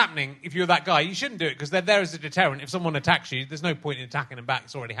 Also, if it's happening, if you're that guy, you shouldn't do it because they're there as a deterrent. If someone attacks you, there's no point in attacking them back.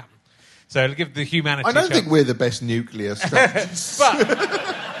 It's already happened. So it'll give the humanity. I don't think we're the best nuclear strategists. But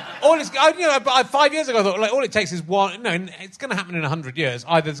all it's, 5 years ago, I thought like all it takes is one. No, it's going to happen in 100 years.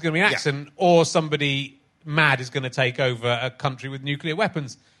 Either there's going to be an accident or somebody mad is going to take over a country with nuclear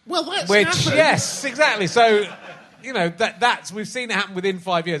weapons. Well, that's happened. Yes, exactly. So. That's we've seen it happen within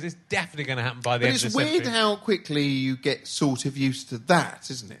 5 years. It's definitely going to happen by the end of the century. But it's weird how quickly you get sort of used to that,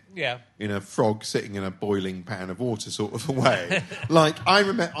 isn't it? Yeah. In a frog sitting in a boiling pan of water sort of a way. Like, I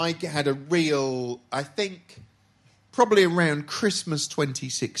remember I had a real, I think, probably around Christmas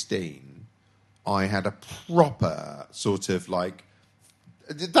 2016, I had a proper sort of like,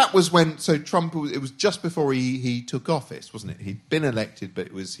 that was when, so Trump, it was just before he took office, wasn't it? He'd been elected, but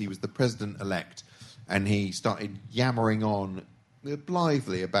he was the president-elect. And he started yammering on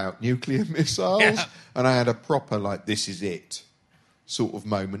blithely about nuclear missiles. Yeah. And I had a proper, like, this is it sort of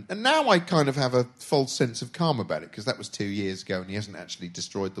moment. And now I kind of have a false sense of calm about it, because that was 2 years ago and he hasn't actually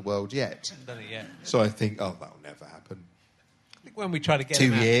destroyed the world yet. Hasn't done it yet. So I think, that'll never happen. I think when we try to get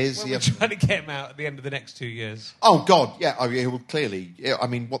 2 years, we try to get him out at the end of the next 2 years. Oh, God, yeah. I mean, he will clearly... I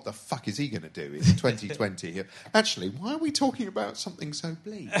mean, what the fuck is he going to do in 2020? Actually, why are we talking about something so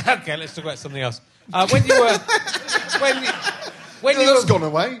bleak? Okay, let's talk about something else. When you were... That's gone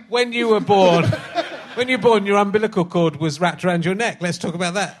away. When you were born... When you were born, your umbilical cord was wrapped around your neck. Let's talk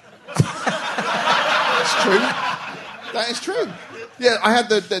about that. That's true. That is true. Yeah, I had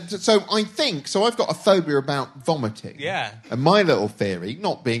so I've got a phobia about vomiting. Yeah. And my little theory,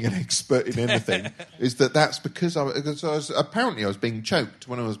 not being an expert in anything, is that's because I was being choked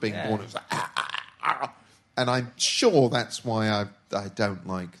when I was being born. It was like, and I'm sure that's why I don't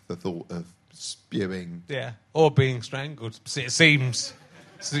like the thought of spewing. Yeah, or being strangled. It seems...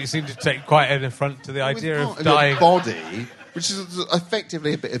 So you seem to take quite an affront to the idea of dying. Body, which is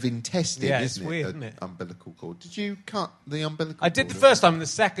effectively a bit of intestine, isn't it? It's weird, isn't it? Umbilical cord. Did you cut the umbilical cord? I did the first time. The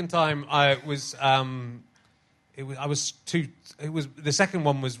second time I was... the second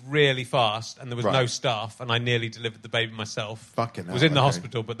one was really fast, and there was no staff, and I nearly delivered the baby myself. Fucking hell. I was in the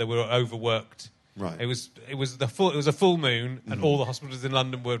hospital, but they were overworked. Right. It was a full moon, and all the hospitals in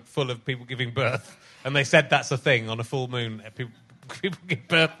London were full of people giving birth, and they said that's a thing on a full moon. People give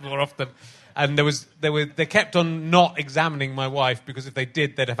birth more often, and they kept on not examining my wife, because if they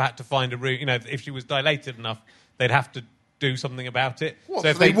did, they'd have had to find a room. You know, if she was dilated enough, they'd have to do something about it. What? So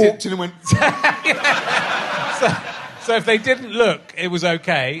if they walked in and went. So if they didn't look, it was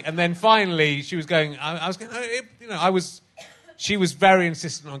okay. And then finally, she was going. She was very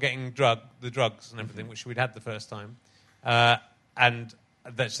insistent on getting the drugs and everything, which we'd had the first time, and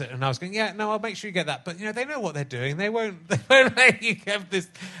I was going, yeah, no, I'll make sure you get that. But, they know what they're doing. They won't let you have this.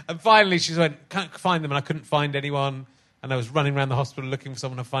 And finally, she went, can't find them, and I couldn't find anyone. And I was running around the hospital looking for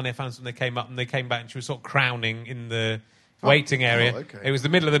someone to find. I found someone, they came up, and they came back, and she was sort of crowning in the waiting area. Okay. It was the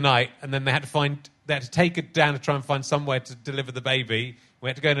middle of the night, and then they had to take her down to try and find somewhere to deliver the baby. We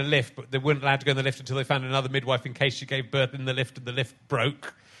had to go in a lift, but they weren't allowed to go in the lift until they found another midwife in case she gave birth in the lift, and the lift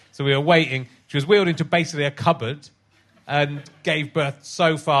broke. So we were waiting. She was wheeled into basically a cupboard and gave birth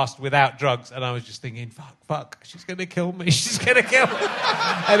so fast without drugs, and I was just thinking, fuck, she's going to kill me, she's going to kill me.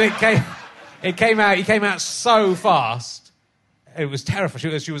 And he came out so fast, it was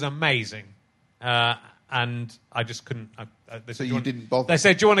terrifying. She was amazing, and I just couldn't. So you didn't bother? They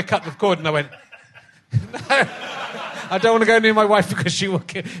said, do you want to cut the cord? And I went, no, I don't want to go near my wife, because she will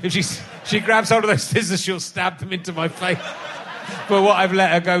kill. If she grabs hold of those scissors, she'll stab them into my face for what I've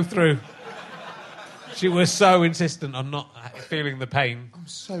let her go through. She was so insistent on not feeling the pain. I'm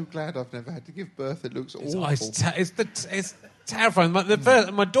so glad I've never had to give birth. It looks awful. It's terrifying.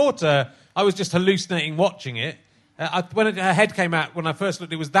 My daughter, I was just hallucinating watching it. When her head came out, when I first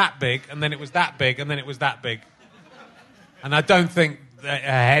looked, it was that big, and then it was that big, and then it was that big. And I don't think her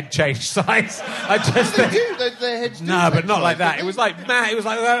head changed size. I just think... Their heads do No, but not like that. It was like, man, it was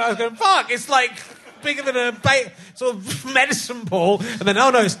like, I was going, fuck, it's like bigger than a sort of medicine ball. And then,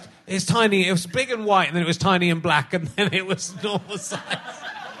 oh no, it's tiny. It was big and white, and then it was tiny and black, and then it was normal size.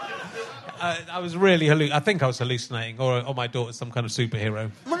 I was really I think I was hallucinating, or my daughter's some kind of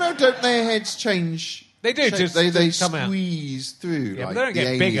superhero. Well, no, don't their heads change? They do. Just they come squeeze through. Yeah, like but they don't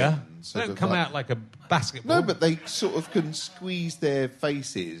get bigger. They don't come out like a basketball. No, but they sort of can squeeze their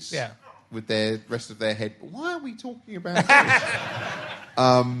faces. Yeah. With the rest of their head. But why are we talking about this?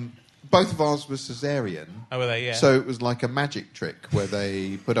 Both of ours were cesarean. Oh, were they? Yeah. So it was like a magic trick where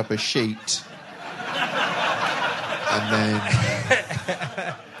they put up a sheet and then...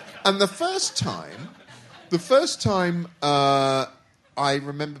 And the first time I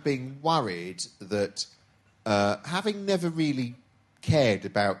remember being worried that having never really cared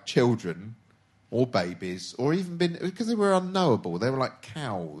about children or babies, or even been... Because they were unknowable. They were like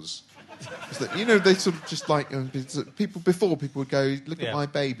cows. That, you know, they sort of just like... people would go, look at my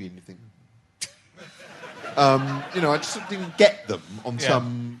baby, and you think... you know, I just didn't get them on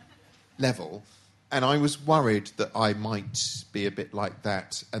some level. And I was worried that I might be a bit like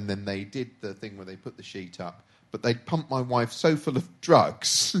that. And then they did the thing where they put the sheet up. But they'd pumped my wife so full of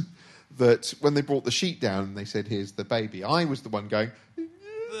drugs that when they brought the sheet down and they said, here's the baby, I was the one going...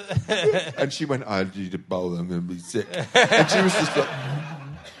 and she went, I need a bowl, I'm going to be sick. And she was just like...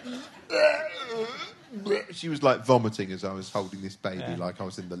 she was like vomiting as I was holding this baby, like I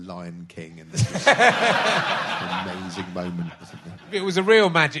was in The Lion King, and this was an amazing moment. If it was a real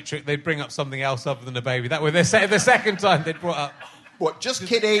magic trick, they'd bring up something else other than a baby. That was the second time they'd brought up... What, just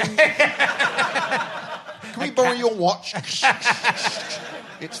kidding? Can we borrow your watch?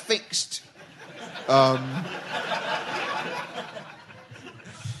 It's fixed.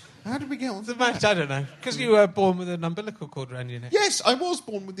 How did we get on the match? I don't know. Because you were born with an umbilical cord around your neck. Yes, I was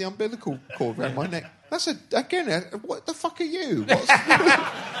born with the umbilical cord around my neck. That's what the fuck are you?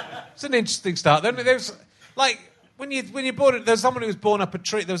 It's an interesting start. There's like when you're born, there's someone who was born up a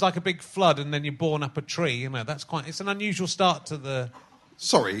tree. There was like a big flood, and then you're born up a tree. You know, it's an unusual start to the.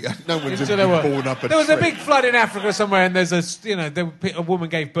 Sorry, no one's been born up a tree. There was a big flood in Africa somewhere, and there's a woman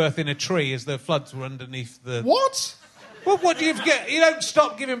gave birth in a tree as the floods were underneath the. What? Well, what do you get? You don't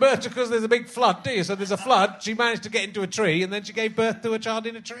stop giving birth because there's a big flood, do you? So there's a flood. She managed to get into a tree, and then she gave birth to a child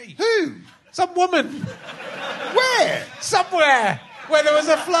in a tree. Who? Some woman. Where? Somewhere where there was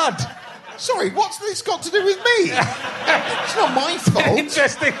a flood. Sorry, what's this got to do with me? It's not my fault.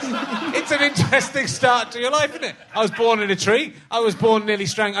 Interesting. It's an interesting start to your life, isn't it? I was born in a tree. I was born I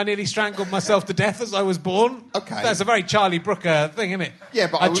nearly strangled myself to death as I was born. Okay. That's a very Charlie Brooker thing, isn't it? Yeah,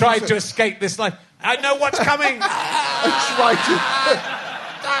 but I tried to escape this life. I know what's coming.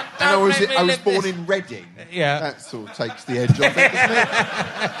 I was born in Reading. Yeah. That sort of takes the edge off it, doesn't it?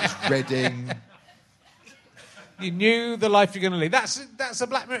 Just Reading. You knew the life you're going to lead. That's a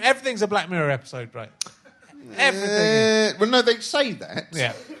Black Mirror. Everything's a Black Mirror episode, right? Everything. Well, no, they say that.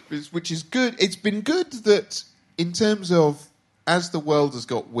 Yeah. Which is good. It's been good that in terms of as the world has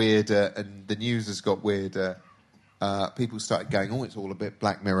got weirder and the news has got weirder, people started going, it's all a bit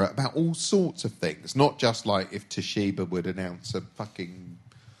Black Mirror about all sorts of things. Not just like if Toshiba would announce a fucking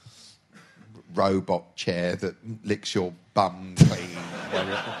robot chair that licks your bum clean.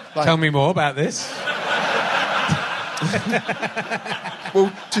 Tell me more about this. Well,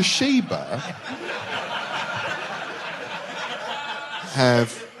 Toshiba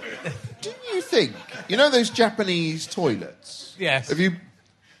have... Do you think... You know those Japanese toilets? Yes. Have you...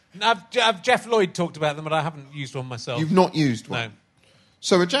 I've Jeff Lloyd talked about them, but I haven't used one myself. You've not used one? No.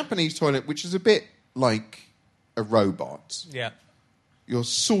 So a Japanese toilet, which is a bit like a robot... Yeah. You're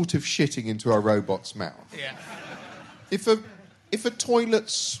sort of shitting into a robot's mouth. Yeah. If a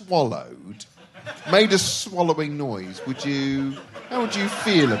toilet swallowed... made a swallowing noise, how would you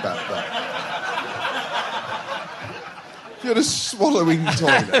feel about that? If you had a swallowing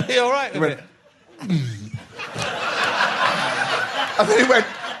toilet. You're all right with it? And then it went...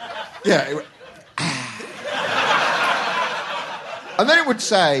 Yeah, it went... And then it would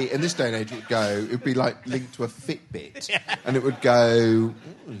say, in this day and age, it would be like linked to a Fitbit. Yeah. And it would go,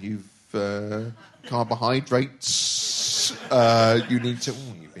 you've carbohydrates, you need to...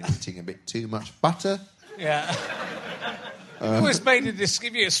 you've been eating a bit too much butter. Yeah. It was made to just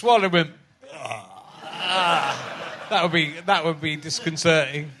give you a swallow and... that would be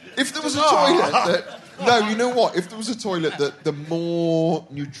disconcerting. If there was a toilet that... No, you know what? If there was a toilet that the more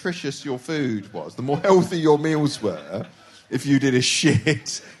nutritious your food was, the more healthy your meals were, if you did a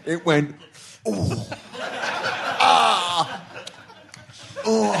shit, it went... Oh. Ah.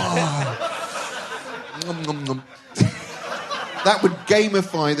 Oh. Nom, nom, nom. That would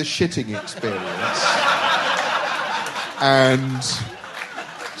gamify the shitting experience. And...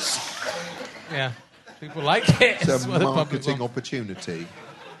 Yeah. People like it. It's a marketing opportunity.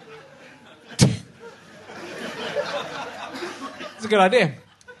 It's a good idea.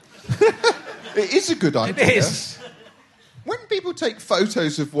 It is a good idea. It is. When people take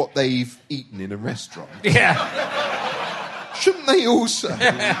photos of what they've eaten in a restaurant... Yeah. Shouldn't they also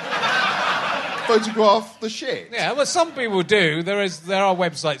photograph the shit? Yeah, well, some people do. There are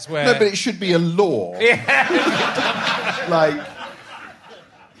websites where... No, but it should be a law. Yeah. Like,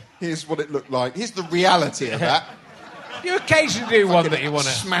 here's what it looked like. Here's the reality of that. You occasionally do one that you want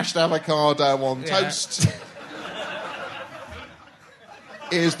to... Smashed avocado on toast.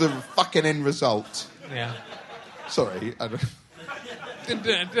 Here's the fucking end result. Yeah. Sorry.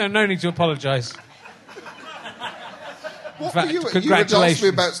 No need to apologise. What fact, were you? congratulations. You had asked me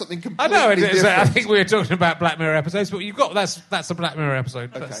about something completely I know. different. I think we were talking about Black Mirror episodes, but that's a Black Mirror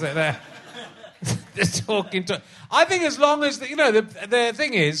episode. Okay. That's it there. Just talking to. I think as long as the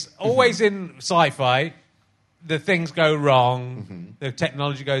thing is always in sci-fi, the things go wrong, the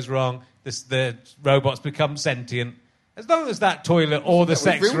technology goes wrong, the robots become sentient. As long as that toilet or the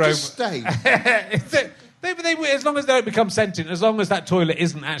sex robot, as long as they don't become sentient, as long as that toilet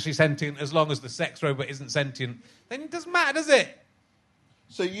isn't actually sentient, as long as the sex robot isn't sentient, then it doesn't matter, does it?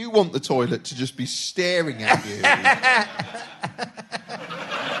 So you want the toilet to just be staring at you,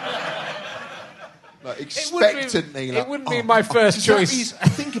 like expectantly? It wouldn't be my first choice.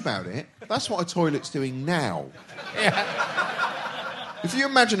 Think about it. That's what a toilet's doing now. Yeah. If you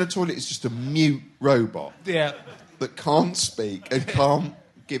imagine a toilet is just a mute robot that can't speak and can't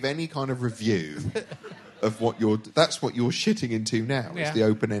give any kind of review of what that's what you're shitting into now. Yeah. It's the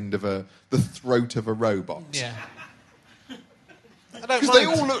open end of the throat of a robot. Yeah. Because they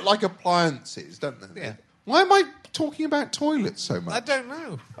all look like appliances, don't they? Yeah. Why am I talking about toilets so much? I don't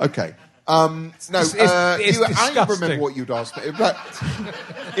know. Okay. It's I disgusting. remember what you'd asked me. But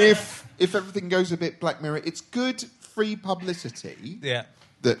if everything goes a bit Black Mirror, it's good free publicity. Yeah.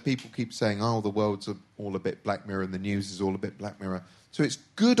 That people keep saying, oh, the world's all a bit Black Mirror and the news is all a bit Black Mirror. So it's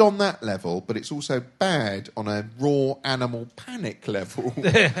good on that level, but it's also bad on a raw animal panic level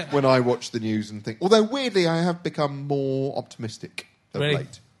when I watch the news and think... Although, weirdly, I have become more optimistic of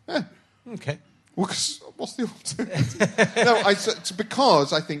late. Yeah. Okay. Well, what's the alternative? No, it's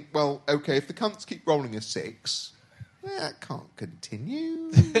because I think, well, OK, if the cunts keep rolling a 6, that can't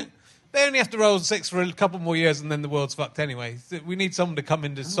continue. They only have to roll 6 for a couple more years and then the world's fucked anyway. We need someone to come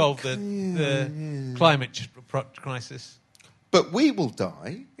in to solve the climate crisis. But we will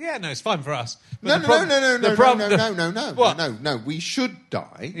die. Yeah, no, it's fine for us. No. What? No, we should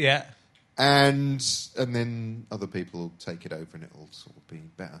die. Yeah. And then other people will take it over and it'll sort of be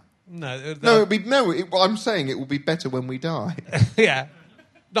better. I'm saying it will be better when we die. Yeah.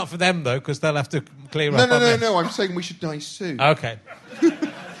 Not for them, though, because they'll have to clear up. No, I'm saying we should die soon. Okay.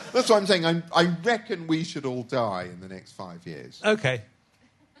 That's what I'm saying. I reckon we should all die in the next 5 years. Okay.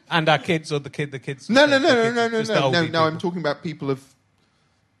 And our kids, or the kids? No. I'm talking about people of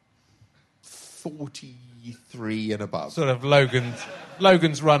 43 and above. Sort of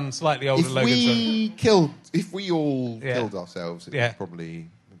Logan's run, slightly older Logan's run. If we all killed ourselves, it would probably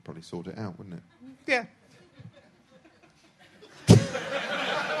sort it out, wouldn't it? Yeah.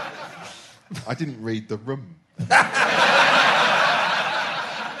 I didn't read The Room.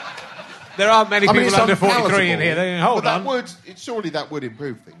 There aren't many people under 43 in here. Hold on. Surely that would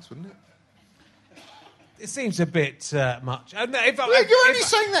improve things, wouldn't it? It seems a bit much. You're only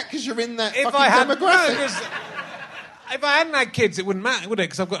saying that because you're in that demographic. If I hadn't had kids, it wouldn't matter, would it?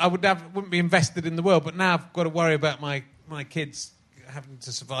 Because wouldn't be invested in the world. But now I've got to worry about my kids having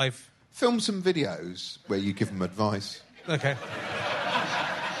to survive. Film some videos where you give them advice. Okay.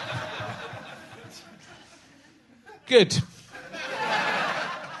 Good.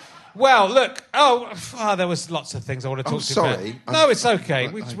 Well, look. There was lots of things I want to talk to you about. No, it's okay.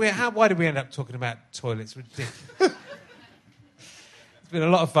 Why did we end up talking about toilets? Ridiculous. It's been a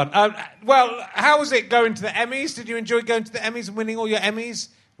lot of fun. How was it going to the Emmys? Did you enjoy going to the Emmys and winning all your Emmys?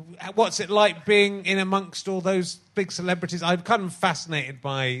 What's it like being in amongst all those big celebrities? I'm kind of fascinated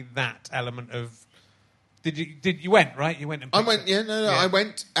by that element of. You went, right? You went. I went. Yeah, no. I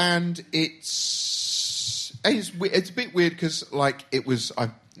went, and it's a bit weird because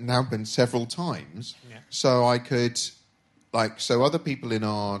I've now been several times, so I could other people in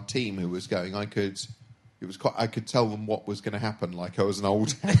our team who was going, I could tell them what was going to happen, like I was an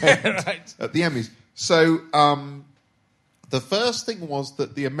old head right. at the Emmys. So the first thing was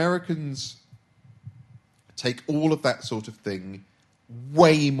that the Americans take all of that sort of thing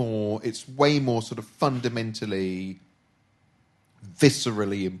it's way more sort of fundamentally,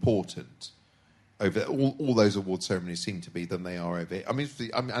 viscerally important over all those award ceremonies seem to be than they are over here. I mean,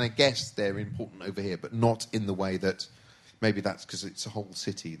 I guess they're important over here, but not in the way that maybe that's because it's a whole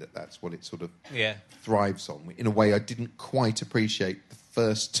city that's what it sort of thrives on. In a way I didn't quite appreciate the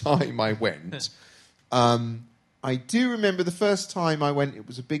first time I went. I do remember the first time I went, it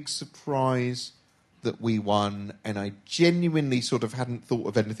was a big surprise that we won, and I genuinely sort of hadn't thought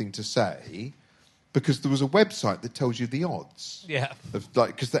of anything to say. Because there was a website that tells you the odds. Yeah.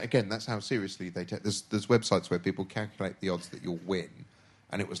 Because again, that's how seriously they take. There's websites where people calculate the odds that you'll win,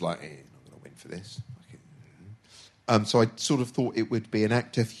 and it was like, you're not going to win for this. So I sort of thought it would be an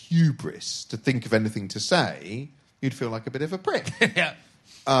act of hubris to think of anything to say. You'd feel like a bit of a prick. Yeah.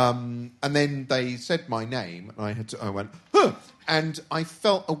 And then they said my name, and I went, And I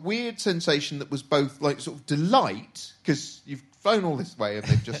felt a weird sensation that was both like sort of delight, because you've flown all this way and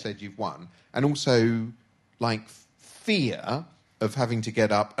they've just said you've won, and also like fear of having to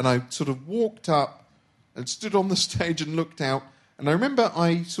get up. And I sort of walked up and stood on the stage and looked out. And I remember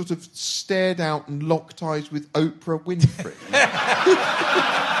I sort of stared out and locked eyes with Oprah Winfrey.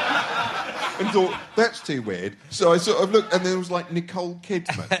 And thought, that's too weird. So I sort of looked, and there was like Nicole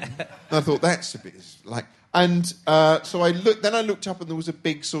Kidman. And I thought, that's a bit like... And so I looked. Then I looked up, and there was a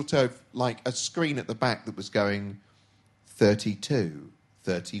big sort of, like, a screen at the back that was going 32,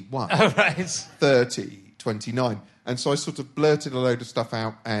 31, 30, 29. And so I sort of blurted a load of stuff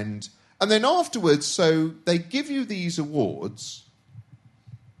out, and then afterwards, so they give you these awards...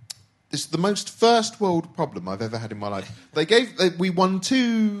 This is the most first world problem I've ever had in my life. We won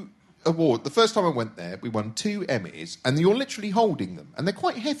 2 awards. The first time I went there, we won 2 Emmys, and you're literally holding them, and they're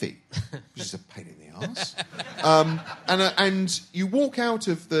quite heavy, which is a pain in the arse. And you walk out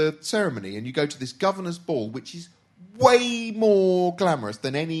of the ceremony, and you go to this governor's ball, which is way more glamorous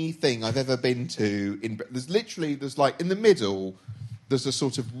than anything I've ever been to. There's like in the middle, there's a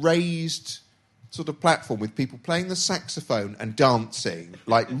sort of raised sort of platform with people playing the saxophone and dancing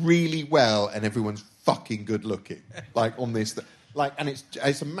like really well, and everyone's fucking good looking, like on this. And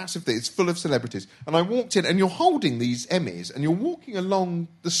it's a massive thing. It's full of celebrities. And I walked in, and you're holding these Emmys, and you're walking along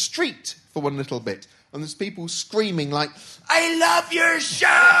the street for one little bit, and there's people screaming like, "I love your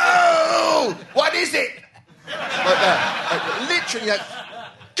show! What is it?" Like that. Like, literally, like,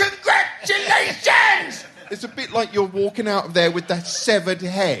 "Congratulations!" It's a bit like you're walking out of there with that severed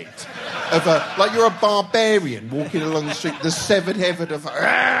head of like you're a barbarian walking along the street, the severed head of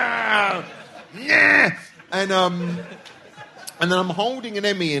and then I'm holding an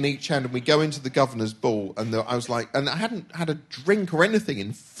Emmy in each hand, and we go into the governor's ball, and I was like, and I hadn't had a drink or anything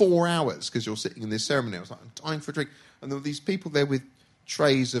in 4 hours because you're sitting in this ceremony. I was like, I'm dying for a drink, and there were these people there with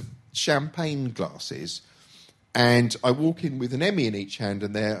trays of champagne glasses. And I walk in with an Emmy in each hand,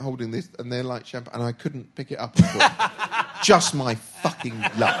 and they're holding this, and they're like champagne, and I couldn't pick it up. I thought, just my fucking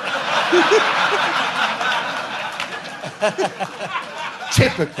luck.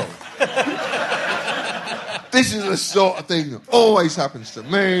 Typical. This is the sort of thing that always happens to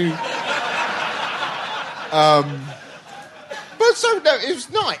me. But so no, it was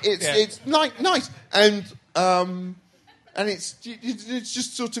nice. It's nice, and it's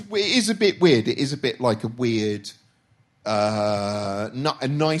just sort of... It is a bit weird. It is a bit like a weird... not a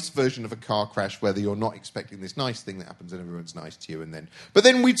nice version of a car crash where you're not expecting this nice thing that happens and everyone's nice to you, and then... But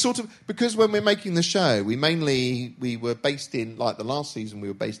then we'd sort of... Because when we're making the show, we were based in... Like the last season, we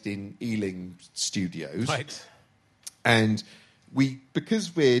were based in Ealing Studios. Right. And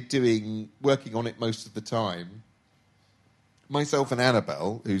because we're working on it most of the time, myself and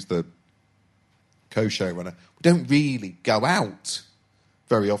Annabelle, who's the co-showrunner, we don't really go out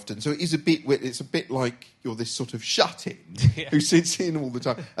very often. So it is it's a bit like you're this sort of shut-in who sits in all the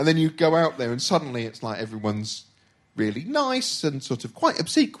time. And then you go out there and suddenly it's like everyone's really nice and sort of quite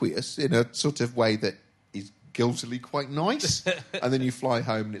obsequious in a sort of way that is guiltily quite nice. And then you fly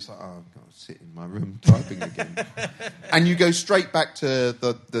home and it's like, oh, I've got to sit in my room typing again. And you go straight back to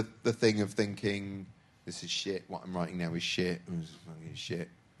the thing of thinking, this is shit, what I'm writing now is shit, this is fucking shit.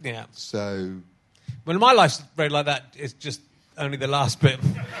 Yeah. So... Well, my life's very like that. It's just only the last bit.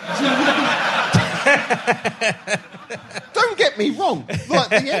 Don't get me wrong. Like,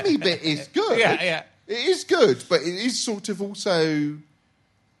 the Emmy bit is good. Yeah. It is good, but it is sort of also...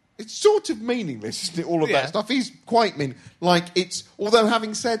 It's sort of meaningless, isn't it? All of that stuff is quite like, it's... Although,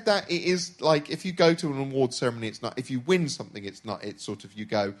 having said that, it is like, if you go to an award ceremony, it's not... If you win something, it's not... It's sort of, you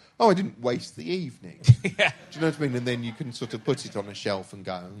go, oh, I didn't waste the evening. Yeah. Do you know what I mean? And then you can sort of put it on a shelf and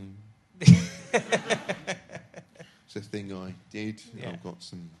go... It's a thing I did. Yeah. I've got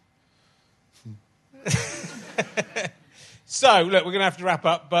some... So, look, we're going to have to wrap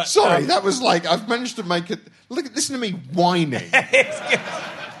up, but... Sorry, that was like... I've managed to make it... Listen to me whining.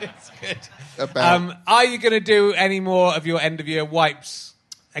 It's good. Are you going to do any more of your end-of-year wipes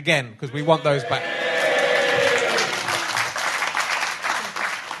again? Because we want those back.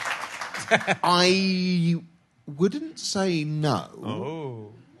 I wouldn't say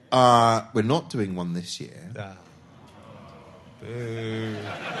no. Oh. We're not doing one this year. Boo.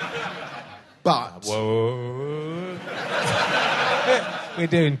 But... Whoa. We're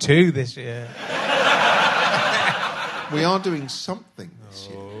doing 2 this year. We are doing something this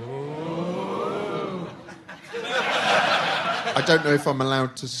year. I don't know if I'm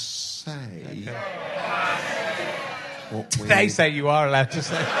allowed to say. Okay. They say you are allowed to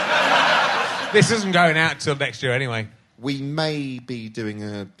say. This isn't going out until next year anyway. We may be doing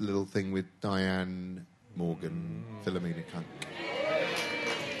a little thing with Diane Morgan, Philomena Kunk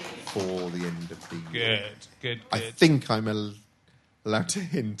for the end of the year. Good. I think I'm allowed to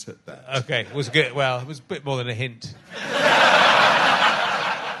hint at that. Okay, it was good. Well, it was a bit more than a hint.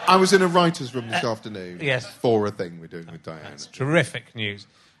 I was in a writer's room this afternoon yes. for a thing we're doing with Diana. That's terrific news.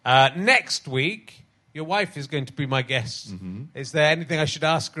 Next week, your wife is going to be my guest. Mm-hmm. Is there anything I should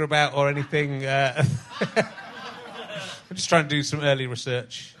ask her about or anything? I'm just trying to do some early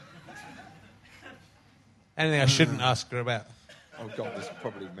research. Anything I shouldn't ask her about? Oh, God, there's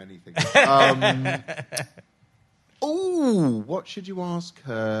probably many things. What should you ask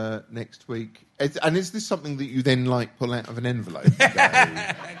her next week? And is this something that you then, pull out of an envelope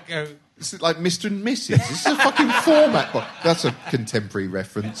and go? Is it like Mr. and Mrs.? This is a fucking format. That's a contemporary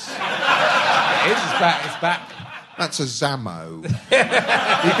reference. It is. It's back. That's a Zammo.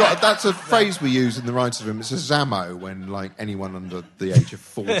 That's a phrase we use in the writers' room. It's a Zammo when, anyone under the age of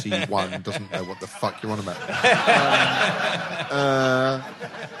 41 doesn't know what the fuck you're on about.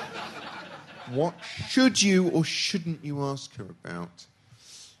 What should you or shouldn't you ask her about?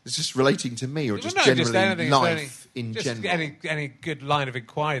 Is this relating to me or just generally life in general? Any good line of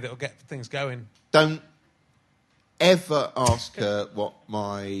inquiry that will get things going. Don't ever ask her what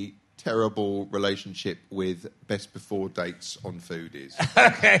my terrible relationship with best before dates on food is.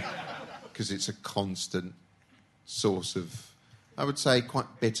 Okay. Because it's a constant source of, I would say, quite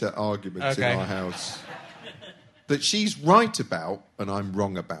bitter arguments in our house. That she's right about and I'm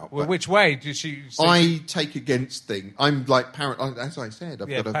wrong about. Well, which way did she... I take against things. I'm as I said, I've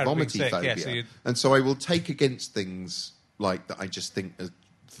got a vomityphobia. Yeah, and so I will take against things that I just think are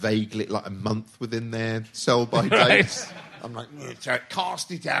vaguely, a month within their sell-by date. Right. I'm like, cast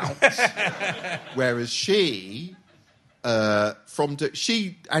it out. Whereas she will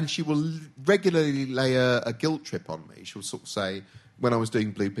regularly lay a guilt trip on me. She'll sort of say... When I was doing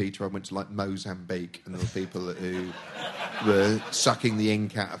Blue Peter, I went to Mozambique, and there were people who were sucking the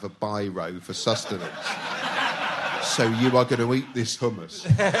ink out of a biro for sustenance. So you are going to eat this hummus.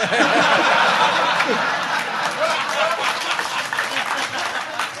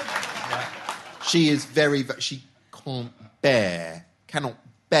 She is she cannot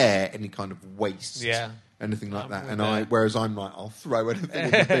bear any kind of waste. Yeah. Anything like that. And whereas I'm I'll throw anything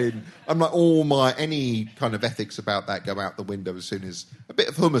in the bin. I'm any kind of ethics about that go out the window as soon as a bit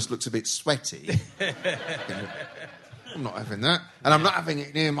of hummus looks a bit sweaty. I'm not having that. And I'm not having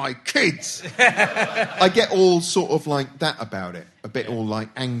it near my kids. I get all sort of that about it. A bit all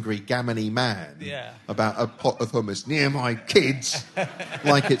angry, gammony man about a pot of hummus near my kids.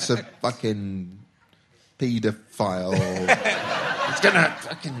 Like it's a fucking paedophile.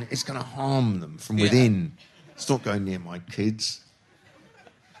 It's gonna harm them from within. It's not going near my kids.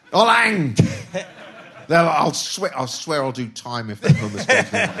 I'll hang. I'll swear I'll do time if the hummus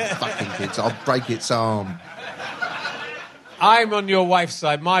goes near my fucking kids. I'll break its arm. I'm on your wife's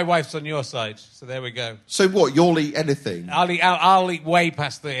side. My wife's on your side. So there we go. So what? You'll eat anything? I'll eat way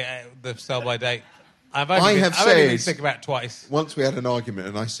past the sell-by date. I've only been sick about twice. Once we had an argument,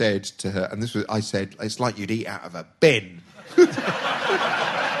 and I said to her, and I said, it's like you'd eat out of a bin.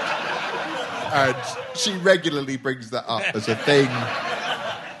 And she regularly brings that up as a thing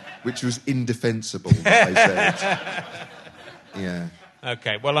which was indefensible, I said. Yeah.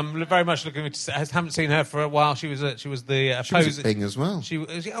 Okay, well, I'm very much looking to... I haven't seen her for a while. She was the... She was at Bing as well. Was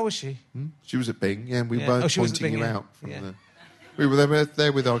she? She was at Bing, yeah, and we were pointing you out. We were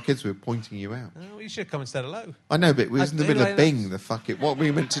there with our kids, we were pointing you out. Oh, you should have come and said hello. I know, but we was in the middle of Bing, what were we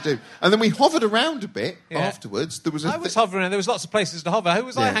meant to do? And then we hovered around a bit afterwards. There was I was hovering, there was lots of places to hover. Who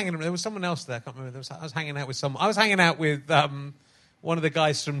was I hanging with? There was someone else there, I can't remember. I was hanging out with someone. I was hanging out with one of the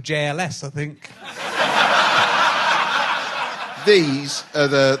guys from JLS, I think. This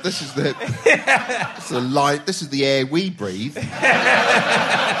is the light. This is the air we breathe.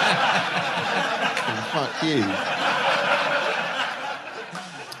 Fuck you.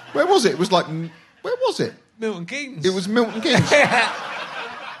 Where was it? It was where was it? Milton Keynes. It was Milton Keynes.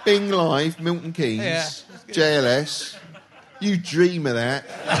 Bing Live, Milton Keynes, JLS. You dream of that.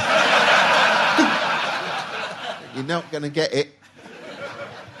 You're not going to get it.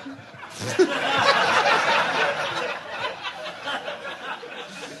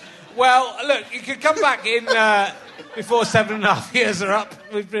 Well, look, you could come back in before 7.5 years are up.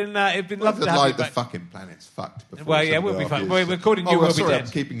 It'd been lovely to have you back. The fucking planet's fucked. Well, yeah, we'll be fine. We're according to you, we'll be dead. I'm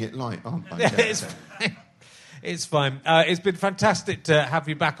keeping it light, aren't I? It's fine. It's fine. It's been fantastic to have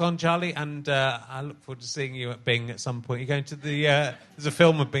you back on, Charlie, and I look forward to seeing you at Bing at some point. You're going to the... there's a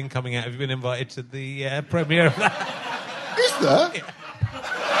film of Bing coming out. Have you been invited to the premiere of that? Is there? Yeah.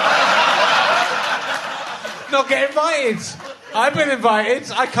 Not get invited. I've been invited.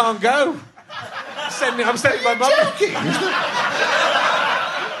 I can't go. I'm sending my mum. Joking?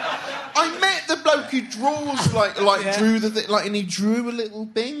 I met the bloke who draws drew the thing, and he drew a little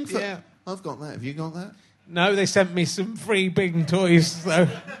Bing. I've got that. Have you got that? No, they sent me some free Bing toys. So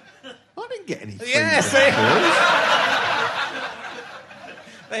I didn't get any free toys.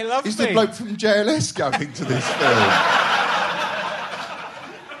 They love me. Is the bloke from JLS going to this film?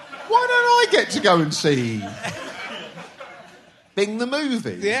 Why don't I get to go and see Bing the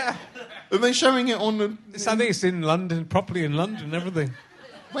movie? Yeah. Are they showing it on the... I think it's in London, properly in London and everything.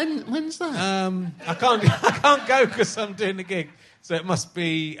 When's that? I can't go because I'm doing a gig. So it must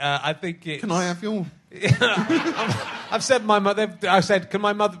be, I think it's... Can I have your... I've said my mother. I said, can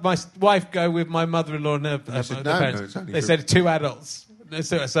my wife go with my mother-in-law and her parents? They said 2 adults.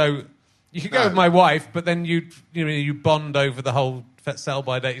 So you could go with my wife, but then you bond over the whole sell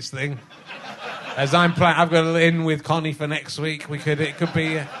by dates thing. As I've got to in with Connie for next week. It could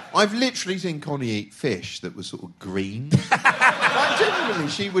be. I've literally seen Connie eat fish that was sort of green.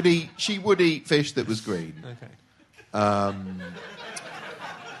 Genuinely, she would eat fish that was green. Okay.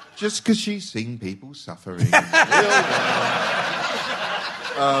 Just because she's seen people suffering.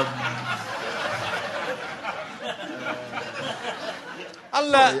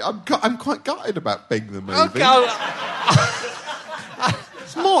 I'm quite gutted about Bing the movie.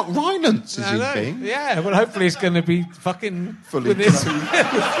 It's Mark Rylance is in Bing. Yeah, well, hopefully it's going to be fucking fully That's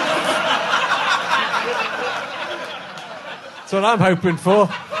what I'm hoping for.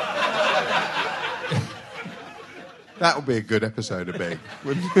 That'll be a good episode of Bing.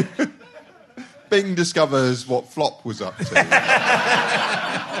 When Bing discovers what Flop was up to.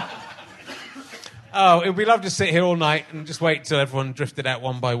 Oh, it would be lovely to sit here all night and just wait till everyone drifted out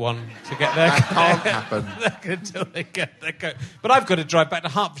one by one to get there. That can't happen. Until they get their coat. But I've got to drive back to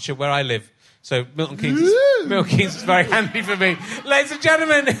Hertfordshire where I live. So Milton Keynes is very handy for me. Ladies and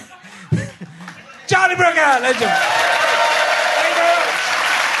gentlemen, Charlie Brooker, legend.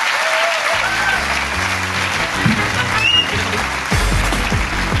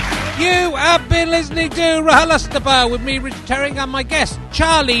 You have been listening to RHLSTP with me, Richard Herring, and my guest,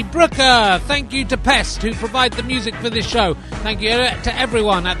 Charlie Brooker. Thank you to Pest, who provide the music for this show. Thank you to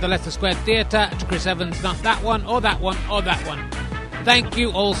everyone at the Leicester Square Theatre, to Chris Evans, not that one, or that one, or that one. Thank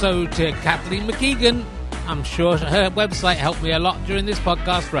you also to Kathleen McKeegan. I'm sure her website helped me a lot during this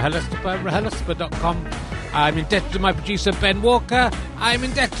podcast, RHLSTP.com. I'm indebted to my producer, Ben Walker. I'm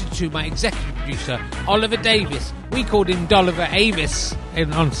indebted to my executive producer, Oliver Davis. We called him Dolliver Avis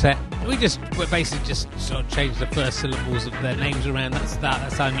on set. We basically just sort of changed the first syllables of their names around.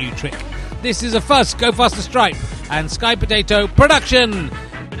 That's our new trick. This is a Fuss, Go Faster Stripe, and Sky Potato production.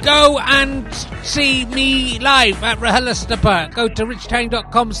 Go and see me live at RHLSTP. Go to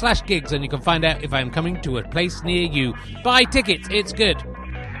richherring.com/gigs and you can find out if I'm coming to a place near you. Buy tickets, it's good.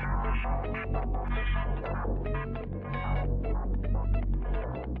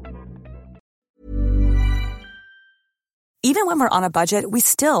 Even when we're on a budget, we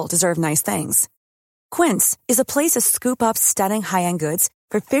still deserve nice things. Quince is a place to scoop up stunning high-end goods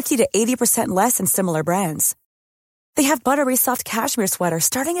for 50 to 80% less than similar brands. They have buttery soft cashmere sweaters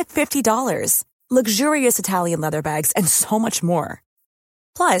starting at $50, luxurious Italian leather bags, and so much more.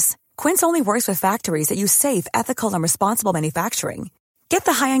 Plus, Quince only works with factories that use safe, ethical, and responsible manufacturing. Get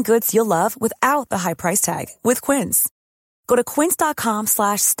the high-end goods you'll love without the high price tag with Quince. Go to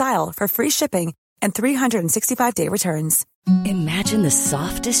quince.com/style for free shipping and 365-day returns. Imagine the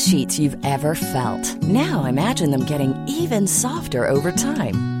softest sheets you've ever felt. Now imagine them getting even softer over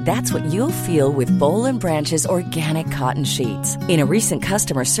time. That's what you'll feel with Boll & Branch's organic cotton sheets. In a recent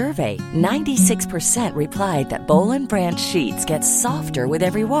customer survey, 96% replied that Boll & Branch sheets get softer with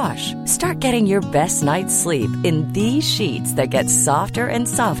every wash. Start getting your best night's sleep in these sheets that get softer and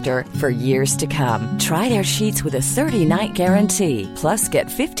softer for years to come. Try their sheets with a 30-night guarantee. Plus, get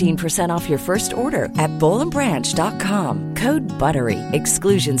 15% off your first order at bollandbranch.com. Code BUTTERY.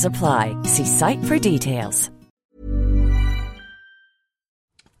 Exclusions apply. See site for details.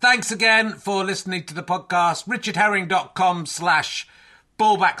 Thanks again for listening to the podcast.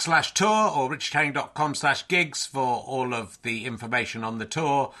 richardherring.com/ballback/tour or richardherring.com/gigs for all of the information on the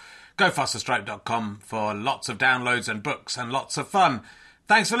tour. GoFasterStripe.com for lots of downloads and books and lots of fun.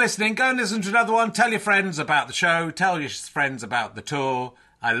 Thanks for listening. Go and listen to another one. Tell your friends about the show. Tell your friends about the tour.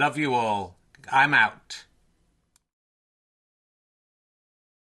 I love you all. I'm out.